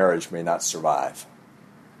afraid my marriage may not survive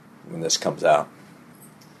when this comes out.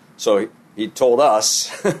 So he told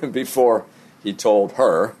us before he told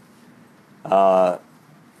her.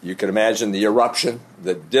 You can imagine the eruption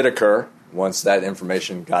that did occur once that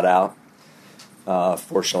information got out.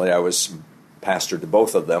 Fortunately, I was pastor to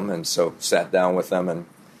both of them, and so sat down with them, and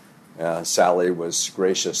Sally was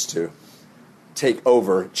gracious to take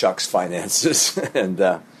over Chuck's finances and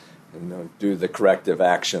do the corrective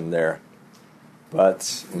action there.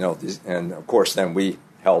 But, and of course then we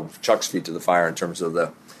held Chuck's feet to the fire in terms of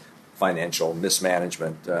the financial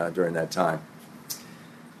mismanagement during that time.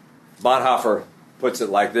 Bonhoeffer puts it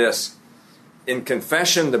like this: in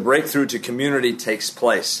confession, the breakthrough to community takes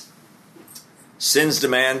place. Sin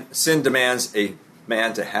demands a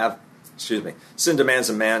man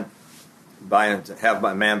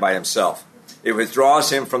by himself. It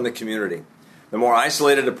withdraws him from the community. The more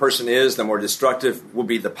isolated a person is, the more destructive will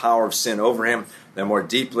be the power of sin over him, the more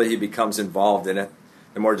deeply he becomes involved in it,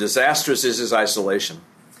 the more disastrous is his isolation.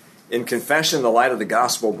 In confession, the light of the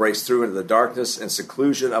gospel breaks through into the darkness and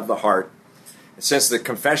seclusion of the heart. And since the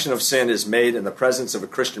confession of sin is made in the presence of a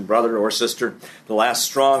Christian brother or sister, the last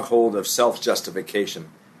stronghold of self-justification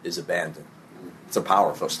is abandoned. It's a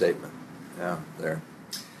powerful statement. Yeah, there.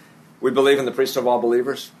 We believe in the priesthood of all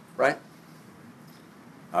believers, right?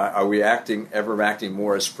 Are we ever acting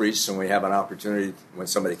more as priests when we have an opportunity, when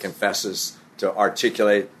somebody confesses, to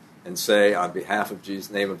articulate and say, on behalf of Jesus,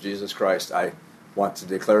 name of Jesus Christ, I want to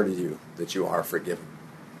declare to you that you are forgiven.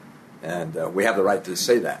 And we have the right to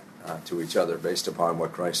say that to each other based upon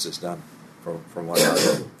what Christ has done for one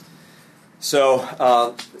another.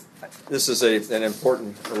 So this is an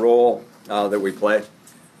important role that we play.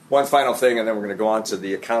 One final thing, and then we're going to go on to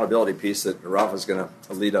the accountability piece that Rafa is going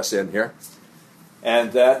to lead us in here.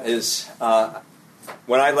 And that is,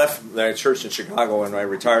 when I left the church in Chicago and I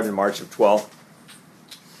retired in March of 12,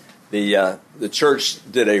 the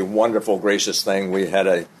church did a wonderful, gracious thing. We had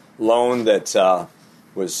a loan that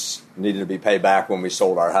was needed to be paid back when we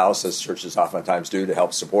sold our house, as churches oftentimes do, to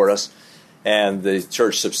help support us. And the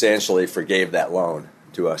church substantially forgave that loan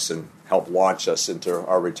to us and helped launch us into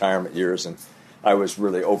our retirement years. And I was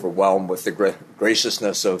really overwhelmed with the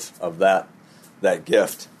graciousness of that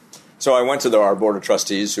gift. So I went to our board of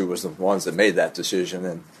trustees, who was the ones that made that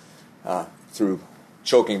decision, and through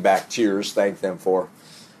choking back tears, thanked them for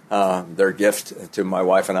their gift to my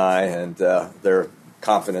wife and I, and their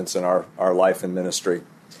confidence in our life and ministry.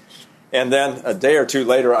 And then a day or two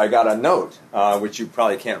later, I got a note, which you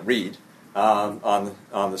probably can't read on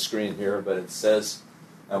the screen here, but it says,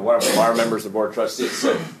 one of our members of the board of trustees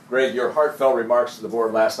said, "Greg, your heartfelt remarks to the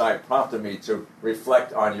board last night prompted me to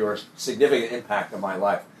reflect on your significant impact on my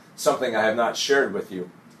life, something I have not shared with you.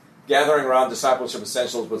 Gathering around Discipleship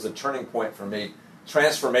Essentials was a turning point for me,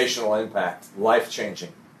 transformational impact,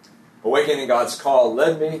 life-changing. Awakening God's call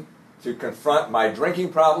led me to confront my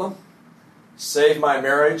drinking problem, save my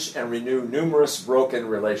marriage, and renew numerous broken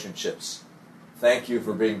relationships. Thank you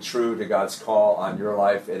for being true to God's call on your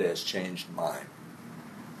life. It has changed mine."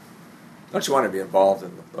 Don't you want to be involved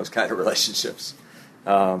in those kind of relationships?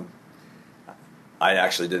 I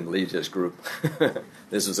actually didn't lead his group.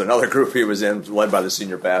 This was another group he was in, led by the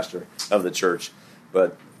senior pastor of the church.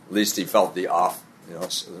 But at least he felt the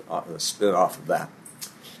spin off of that.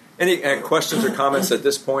 Any questions or comments at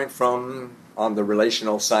this point on the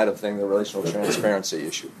relational side of things, the relational transparency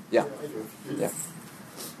issue? Yeah. Yeah.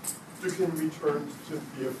 You can return to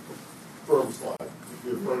the firm slide.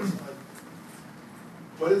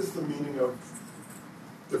 What is the meaning of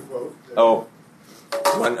the quote?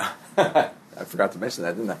 I forgot to mention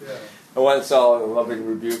that, didn't I? Yeah. The one that's all a loving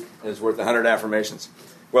rebuke is worth 100 affirmations.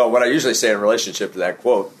 Well, what I usually say in relationship to that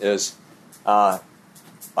quote is,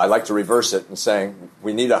 I like to reverse it and saying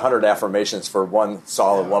we need 100 affirmations for one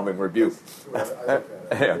solid, loving rebuke.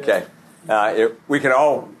 Okay. We can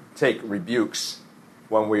all take rebukes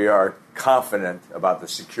when we are confident about the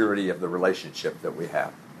security of the relationship that we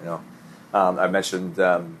have. I mentioned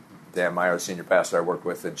Dan Meyer, the senior pastor I worked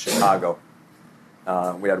with in Chicago.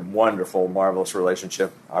 We had a wonderful, marvelous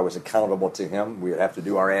relationship. I was accountable to him. We would have to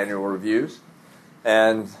do our annual reviews.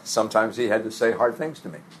 And sometimes he had to say hard things to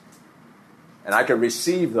me. And I could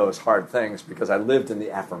receive those hard things because I lived in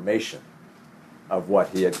the affirmation of what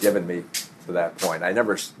he had given me to that point. I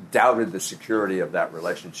never doubted the security of that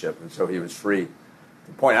relationship, and so he was free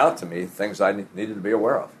to point out to me things I needed to be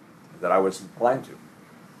aware of, that I was blind to.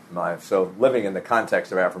 So living in the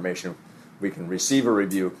context of affirmation, we can receive a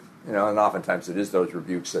rebuke, and oftentimes it is those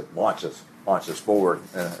rebukes that launch us forward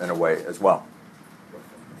in a way as well.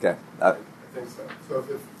 Okay. I think so. So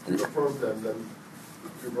if you affirm them, then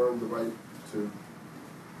you've earned the right to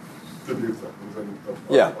do things and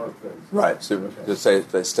hard things. Right. So just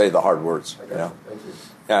say the hard words. Thank you.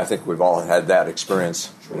 Yeah, I think we've all had that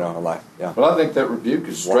experience, in life. Yeah. Well, I think that rebuke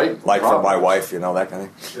is straight. Like for my wife, that kind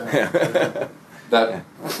of thing. Yeah. That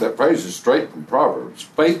phrase is straight from Proverbs.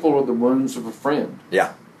 Faithful are the wounds of a friend.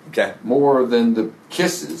 Yeah. Okay. More than the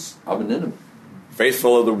kisses of an enemy.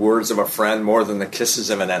 Faithful are the words of a friend more than the kisses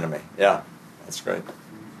of an enemy. Yeah, that's great.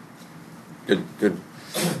 Good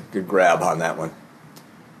grab on that one.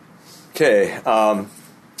 Okay,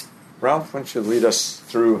 Ralph, why don't you lead us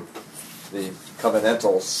through the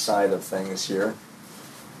covenantal side of things here?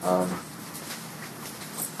 And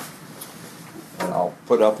I'll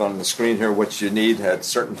put up on the screen here what you need at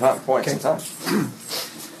certain points in time.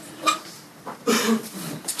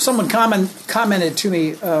 Someone commented to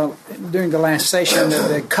me during the last session that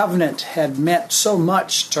the covenant had meant so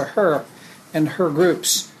much to her and her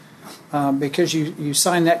groups. Because you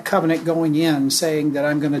sign that covenant going in, saying that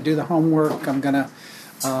I'm going to do the homework, I'm going to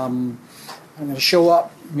show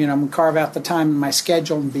up, I'm going to carve out the time in my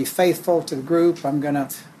schedule and be faithful to the group. I'm going to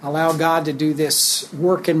allow God to do this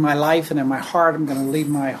work in my life and in my heart. I'm going to leave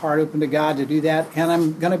my heart open to God to do that, and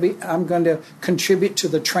I'm going to contribute to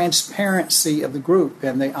the transparency of the group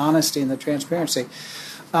and the honesty and the transparency.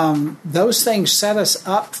 Those things set us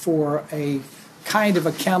up for a kind of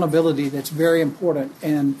accountability that's very important.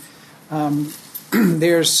 And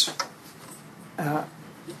there's, I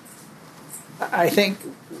think,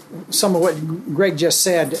 some of what Greg just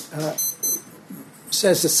said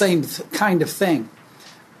says the same kind of thing.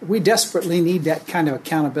 We desperately need that kind of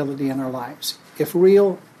accountability in our lives. If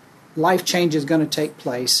real life change is going to take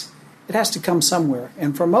place, it has to come somewhere.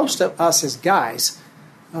 And for most of us as guys,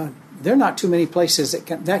 there are not too many places that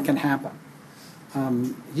can happen.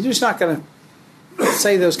 You're just not going to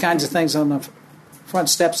say those kinds of things on the front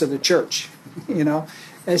steps of the church. We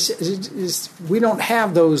don't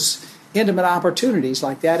have those intimate opportunities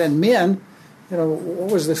like that. And men, what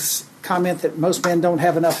was this comment that most men don't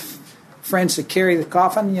have enough friends to carry the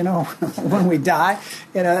coffin, when we die?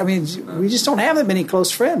 We just don't have that many close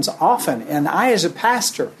friends often. And I, as a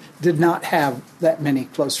pastor, did not have that many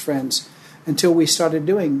close friends until we started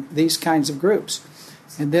doing these kinds of groups.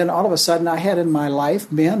 And then all of a sudden I had in my life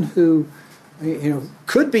men who,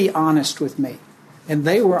 could be honest with me. And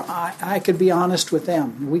I could be honest with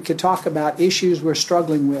them. We could talk about issues we're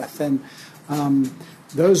struggling with. And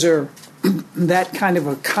those are, that kind of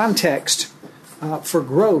a context for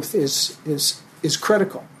growth is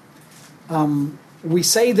critical. We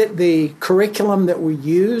say that the curriculum that we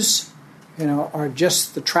use, are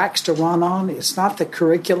just the tracks to run on. It's not the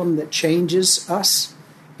curriculum that changes us.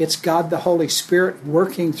 It's God the Holy Spirit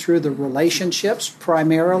working through the relationships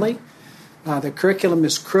primarily. The curriculum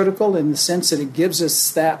is critical in the sense that it gives us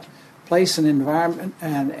that place and environment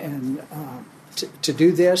and to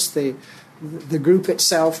do this. The group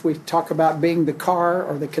itself, we talk about being the car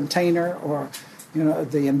or the container or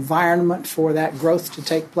the environment for that growth to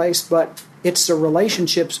take place, but it's the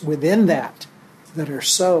relationships within that are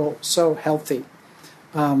so healthy.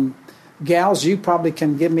 Gals, you probably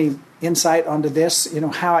can give me insight onto this,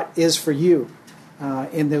 how it is for you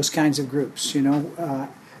in those kinds of groups.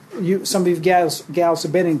 Some of you gals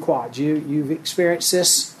have been in quads. You've experienced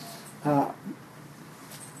this.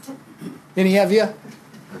 Any of you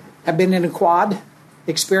have been in a quad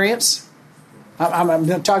experience?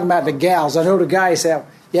 I'm talking about the gals. I know the guys have.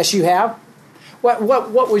 Yes, you have.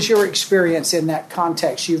 What was your experience in that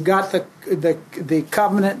context? You've got the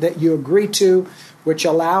covenant that you agree to, which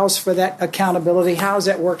allows for that accountability. How has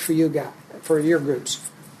that worked for you guys, for your groups?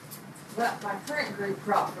 Well, my current group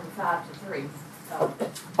dropped from 5 to 3.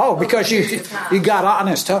 Because you got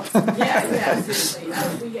honest, huh? yeah,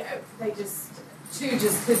 seriously. They just two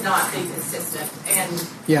just could not be consistent, and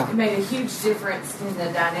it made a huge difference in the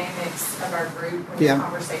dynamics of our group when the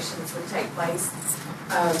conversations would take place.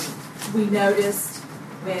 We noticed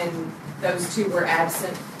when those two were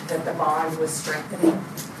absent that the bond was strengthening.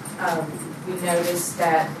 We noticed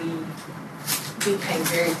that we became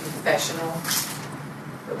very professional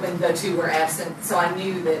when the two were absent. So I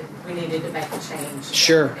knew that we needed to make a change.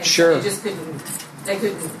 Sure. So they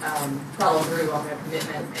couldn't follow through on their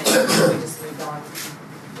commitment, and so we just moved on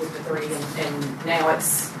with the three, and now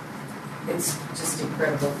it's just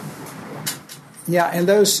incredible. Yeah, and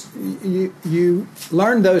those you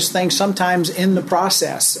learn those things sometimes in the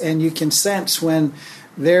process, and you can sense when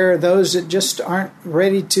there are those that just aren't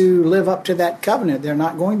ready to live up to that covenant. They're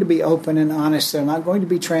not going to be open and honest. They're not going to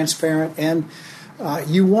be transparent, and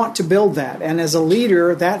you want to build that. And as a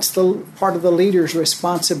leader, that's the part of the leader's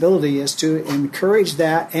responsibility, is to encourage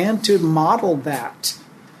that and to model that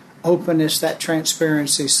openness, that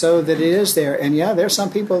transparency, so that it is there. And there's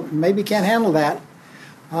some people maybe can't handle that.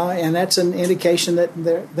 And that's an indication that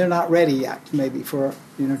they're not ready yet, maybe, for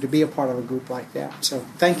to be a part of a group like that. So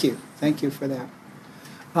thank you for that.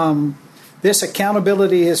 This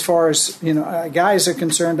accountability, as far as guys are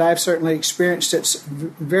concerned, I've certainly experienced it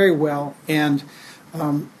very well. And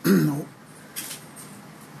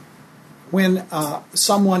when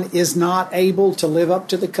someone is not able to live up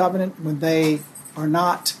to the covenant, when they are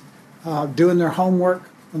not doing their homework,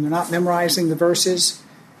 when they're not memorizing the verses,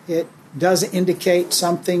 it does indicate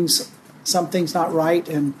something's not right.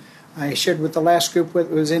 And I shared with the last group that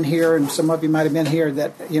was in here, and some of you might have been here,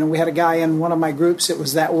 that we had a guy in one of my groups that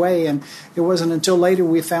was that way, and it wasn't until later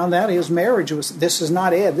we found out his marriage was. This is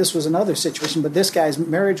not Ed. This was another situation, but this guy's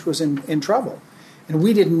marriage was in trouble, and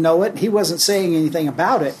we didn't know it. He wasn't saying anything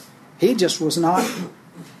about it. He just was not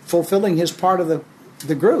fulfilling his part of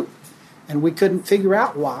the group, and we couldn't figure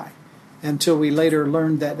out why until we later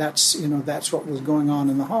learned that that's what was going on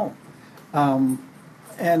in the home.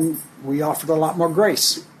 And we offered a lot more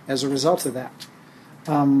grace as a result of that.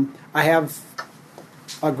 I have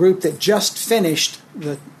a group that just finished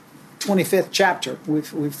the 25th chapter.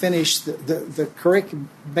 We've finished the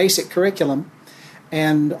basic curriculum,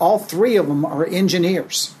 and all three of them are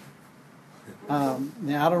engineers. Now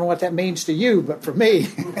I don't know what that means to you, but for me,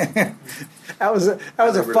 that was a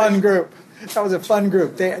fun group. That was a fun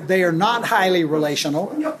group. They are not highly relational.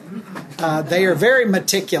 They are very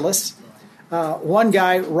meticulous. One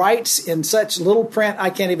guy writes in such little print I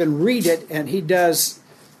can't even read it, and he does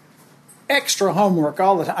extra homework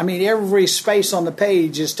all the time. I mean, every space on the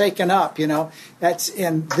page is taken up.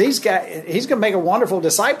 And these guys, he's going to make a wonderful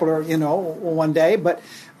discipler, one day. But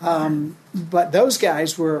those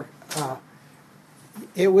guys were.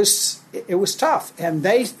 It was tough, and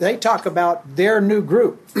they talk about their new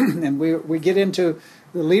group, and we get into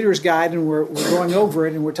the leader's guide, and we're going over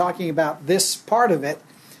it, and we're talking about this part of it,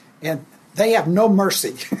 and they have no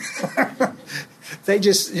mercy. They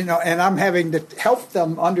just, and I'm having to help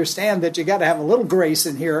them understand that you got to have a little grace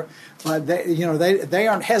in here. They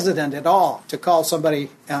aren't hesitant at all to call somebody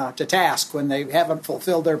to task when they haven't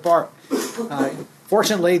fulfilled their part.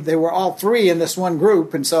 Fortunately, they were all three in this one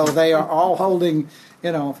group, and so they are all holding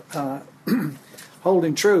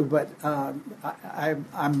true. But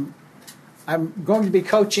I'm going to be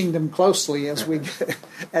coaching them closely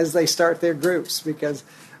as they start their groups, because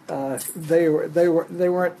they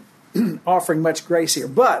weren't offering much grace here.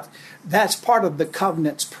 But that's part of the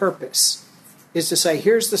covenant's purpose, is to say,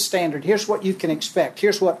 here's the standard, here's what you can expect,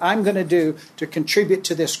 here's what I'm going to do to contribute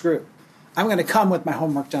to this group. I'm going to come with my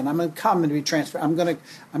homework done. I'm going to come and be transparent.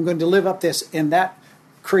 I'm going to live up this, and that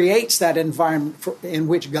creates that environment in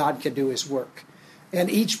which God can do His work. And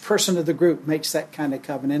each person of the group makes that kind of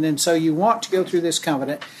covenant. And so you want to go through this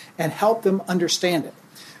covenant and help them understand it.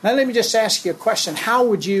 Now let me just ask you a question. How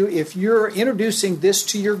would you, if you're introducing this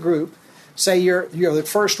to your group, say you're the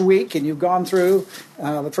first week and you've gone through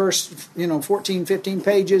the first 14, 15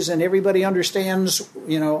 pages, and everybody understands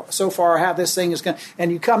so far how this thing is going,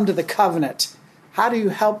 and you come to the covenant, how do you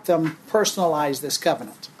help them personalize this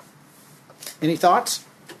covenant? Any thoughts?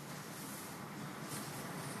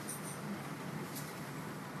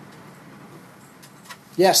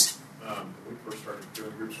 Yes. When we first started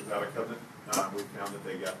doing groups without a covenant, we found that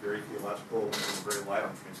they got very theological and very light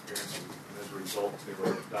on transparency. And as a result, they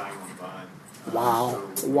were dying on the vine. Wow.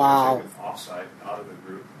 So we were taken off-site, out of the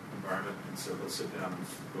group environment, and so they'll sit down and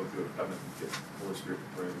go through a covenant and get the Holy Spirit to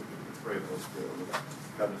pray the Holy Spirit over that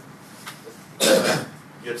covenant.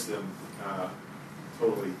 Gets them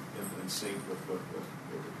totally in sync with what the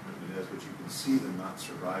commitment is, but you can see them not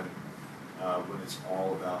surviving when it's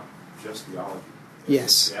all about just theology.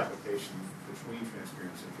 Yes. The application between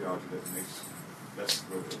transparency and theology that makes that's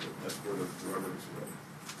where the rubber is road.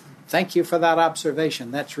 Thank you for that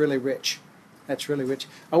observation. That's really rich. That's really rich.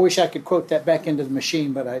 I wish I could quote that back into the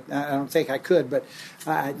machine, but I don't think I could. But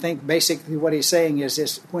I think basically what he's saying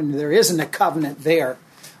is when there isn't a covenant there,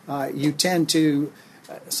 you tend to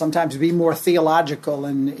sometimes be more theological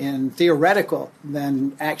and theoretical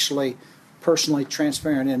than actually personally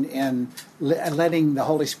transparent and letting the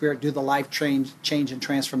Holy Spirit do the life change and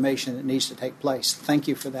transformation that needs to take place. Thank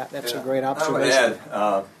you for that. That's a great observation.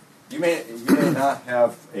 I would add, you may not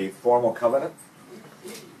have a formal covenant,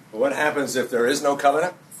 but what happens if there is no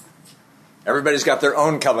covenant? Everybody's got their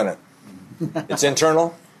own covenant. It's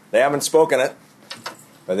internal. They haven't spoken it,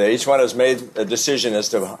 but each one has made a decision as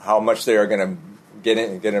to how much they are going to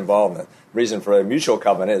get involved in it. The reason for a mutual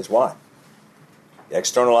covenant is what? You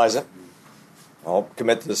externalize it. All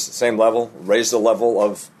commit to the same level, raise the level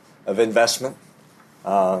of investment.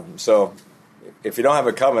 So if you don't have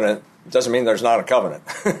a covenant, it doesn't mean there's not a covenant.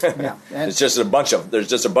 Yeah, there's just a bunch of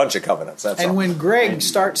covenants. That's all. When Greg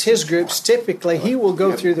starts his groups, typically he will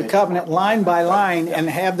go through the covenant line by line and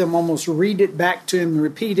have them almost read it back to him,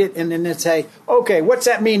 repeat it, and then say, "Okay, what's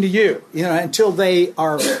that mean to you?" Until they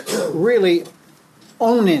are really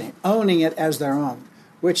owning it as their own,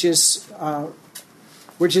 which is a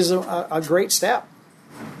great step.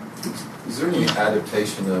 Is there any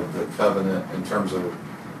adaptation of the covenant in terms of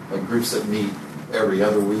like groups that meet every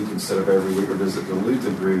other week instead of every week, or does it dilute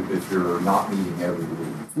the group if you're not meeting every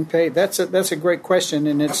week? Okay, that's a great question,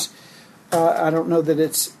 and it's I don't know that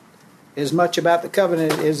it's as much about the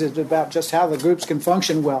covenant as it's about just how the groups can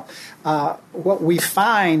function well. What we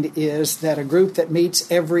find is that a group that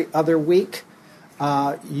meets every other week,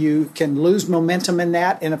 you can lose momentum in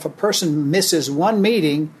that, and if a person misses one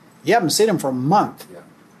meeting, you haven't seen them for a month. Yeah.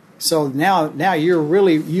 So now you've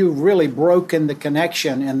really broken the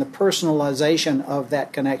connection and the personalization of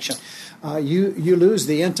that connection. You lose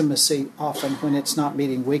the intimacy often when it's not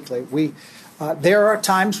meeting weekly. There are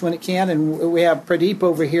times when it can, and we have Pradeep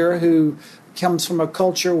over here who comes from a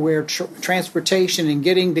culture where transportation and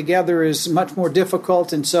getting together is much more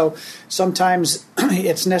difficult, and so sometimes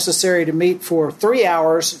it's necessary to meet for 3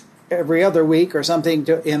 hours every other week or something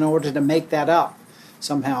in order to make that up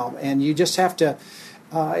somehow. And you just have to,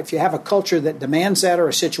 if you have a culture that demands that or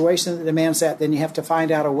a situation that demands that, then you have to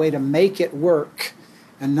find out a way to make it work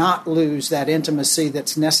and not lose that intimacy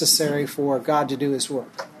that's necessary for God to do His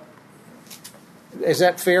work. Is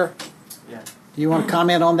that fair? Yeah. Do you want to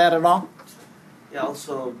comment on that at all? Yeah,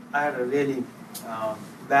 also, I had a really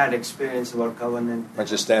bad experience about covenant. Why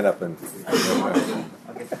don't you stand up and...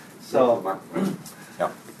 Okay. So,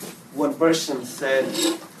 one person said,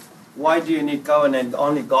 "Why do you need covenant?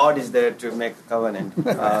 Only God is there to make a covenant.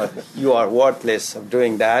 You are worthless of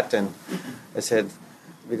doing that." And I said,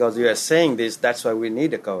 "Because you are saying this, that's why we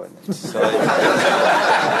need a covenant." So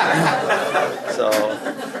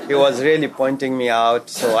he was really pointing me out.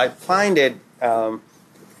 So I find it,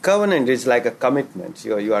 covenant is like a commitment.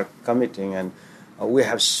 You are committing, and we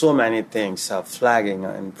have so many things flagging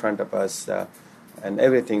in front of us, and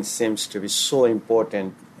everything seems to be so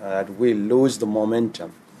important that we lose the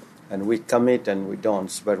momentum, and we commit and we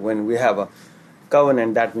don't. But when we have a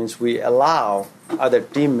covenant, that means we allow other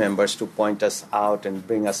team members to point us out and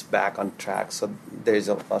bring us back on track. So there is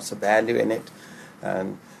lots of value in it.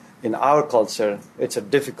 And in our culture, it's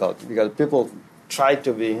difficult because people try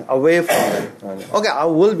to be away from it. Okay, I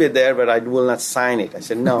will be there, but I will not sign it. I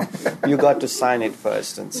said, no, you got to sign it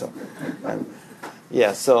first. And so,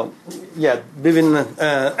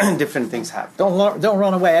 different things happen. Don't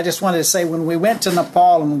run away. I just wanted to say, when we went to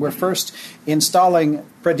Nepal and we're first installing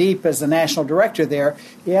Pradeep as the national director there,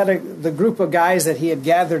 he had the group of guys that he had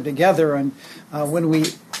gathered together, and when we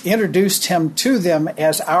introduced him to them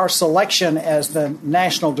as our selection as the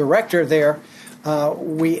national director there,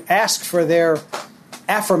 we asked for their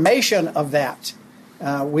affirmation of that.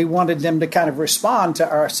 We wanted them to kind of respond to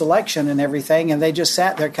our selection and everything, and they just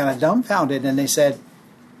sat there kind of dumbfounded, and they said,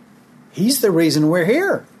 "He's the reason we're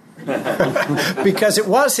here." Because it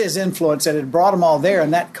was his influence that had brought them all there,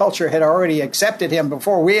 and that culture had already accepted him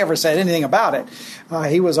before we ever said anything about it.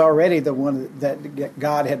 He was already the one that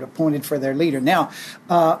God had appointed for their leader. Now,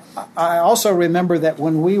 I also remember that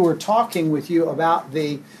when we were talking with you about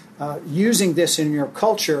the using this in your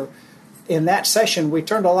culture, in that session, we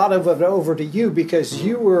turned a lot of it over to you because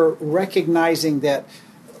you were recognizing that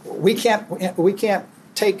we can't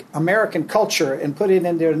take American culture and put it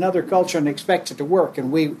into another culture and expect it to work.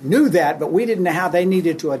 And we knew that, but we didn't know how they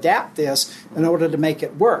needed to adapt this in order to make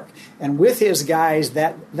it work. And with his guys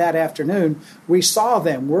that afternoon, we saw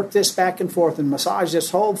them work this back and forth and massage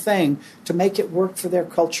this whole thing to make it work for their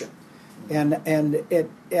culture. And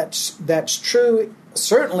that's true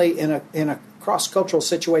certainly in a cross-cultural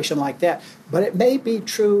situation like that, but it may be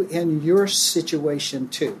true in your situation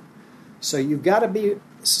too. So you've got to be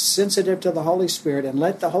sensitive to the Holy Spirit and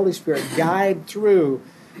let the Holy Spirit guide through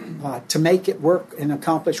to make it work and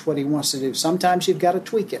accomplish what He wants to do. Sometimes you've got to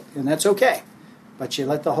tweak it, and that's okay. But you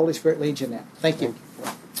let the Holy Spirit lead you in that. Thank you,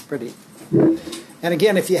 Pradeep. And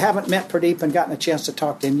again, if you haven't met Pradeep and gotten a chance to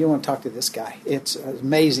talk to him, you want to talk to this guy. It's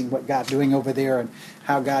amazing what God's doing over there and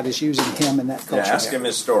how God is using him in that culture. Yeah, ask him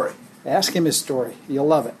his story. Ask him his story. You'll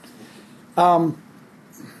love it.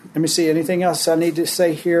 Let me see. Anything else I need to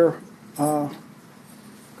say here,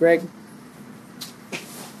 Greg?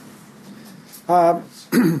 The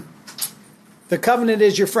covenant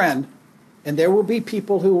is your friend, and there will be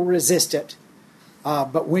people who will resist it.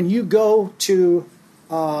 But when you go to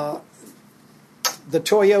the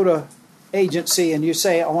Toyota agency and you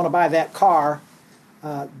say, I want to buy that car,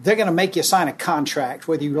 they're going to make you sign a contract,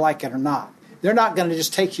 whether you like it or not. They're not going to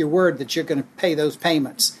just take your word that you're going to pay those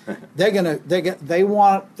payments. They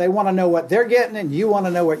want to know what they're getting, and you want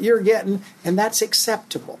to know what you're getting, and that's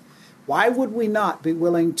acceptable. Why would we not be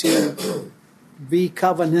willing to be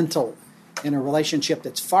covenantal in a relationship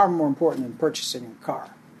that's far more important than purchasing a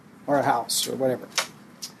car or a house or whatever?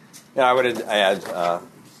 Yeah, I would add the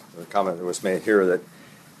comment that was made here that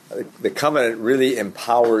the covenant really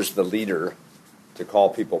empowers the leader to call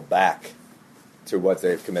people back to what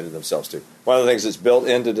they've committed themselves to. One of the things that's built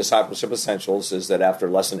into Discipleship Essentials is that after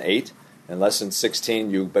Lesson 8 and Lesson 16,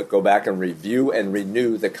 you go back and review and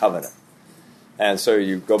renew the covenant. And so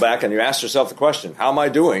you go back and you ask yourself the question, how am I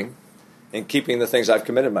doing in keeping the things I've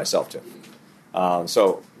committed myself to?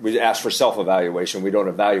 So we ask for self-evaluation. We don't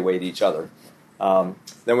evaluate each other.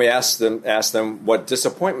 Then we ask them what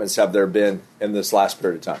disappointments have there been in this last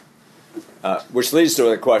period of time, which leads to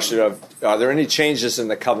the question of, are there any changes in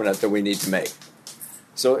the covenant that we need to make?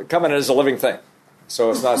 So a covenant is a living thing,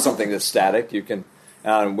 so it's not something that's static. You can,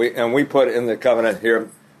 and we put in the covenant here,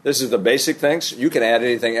 this is the basic things. You can add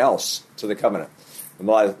anything else to the covenant. In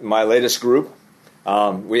my latest group,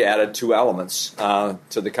 we added 2 elements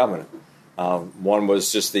to the covenant. One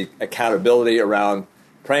was just the accountability around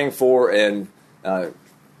praying for and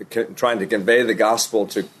trying to convey the gospel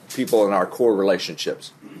to people in our core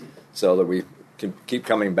relationships, so that we can keep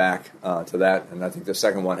coming back to that. And I think the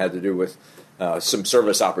second one had to do with some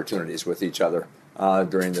service opportunities with each other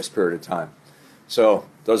during this period of time. So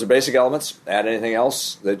those are basic elements. Add anything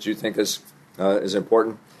else that you think is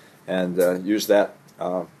important, and use that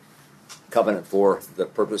covenant for the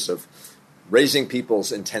purpose of raising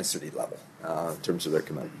people's intensity level in terms of their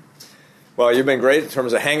commitment. Well, you've been great in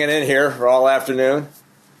terms of hanging in here for all afternoon.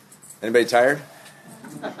 Anybody tired?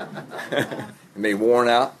 Anybody worn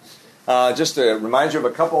out? Just to remind you of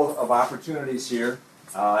a couple of opportunities here.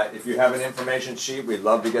 If you have an information sheet, we'd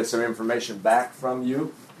love to get some information back from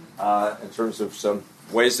you in terms of some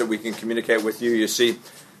ways that we can communicate with you. You see,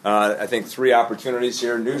 I think 3 opportunities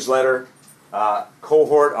here. Newsletter,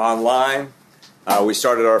 cohort online. We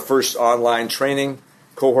started our first online training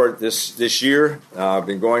cohort this year.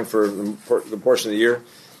 Been going for the portion of the year.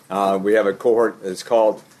 We have a cohort that's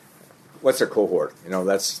called, what's a cohort?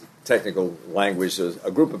 That's technical language.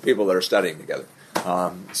 A group of people that are studying together.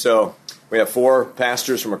 So we have 4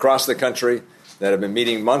 pastors from across the country that have been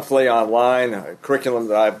meeting monthly online, a curriculum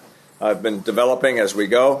that I've been developing as we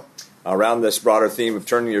go around this broader theme of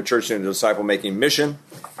turning your church into a disciple-making mission.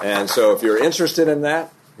 And so if you're interested in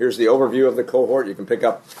that, here's the overview of the cohort. You can pick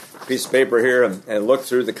up a piece of paper here and look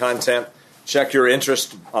through the content. Check your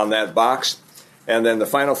interest on that box. And then the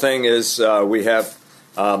final thing is we have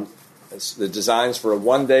the designs for a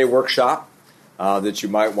one-day workshop that you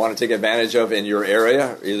might want to take advantage of in your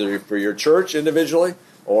area, either for your church individually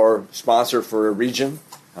or sponsor for a region.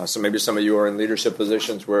 So maybe some of you are in leadership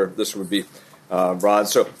positions where this would be broad.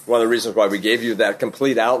 So one of the reasons why we gave you that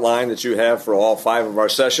complete outline that you have for all 5 of our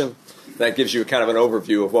sessions, that gives you kind of an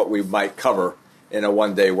overview of what we might cover in a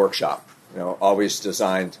one-day workshop, always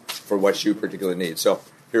designed for what you particularly need. So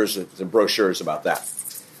here's the brochures about that.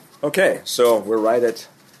 Okay, so we're right at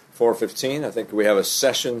 4:15. I think we have a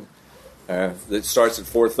session that starts at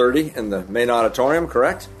 4:30 in the main auditorium,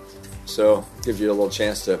 correct? So it gives you a little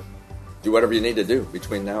chance to do whatever you need to do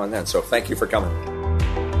between now and then. So thank you for coming.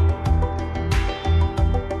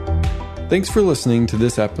 Thanks for listening to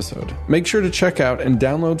this episode. Make sure to check out and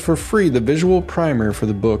download for free the visual primer for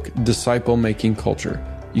the book Disciple Making Culture.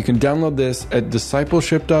 You can download this at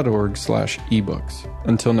discipleship.org/ebooks.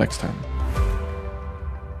 Until next time.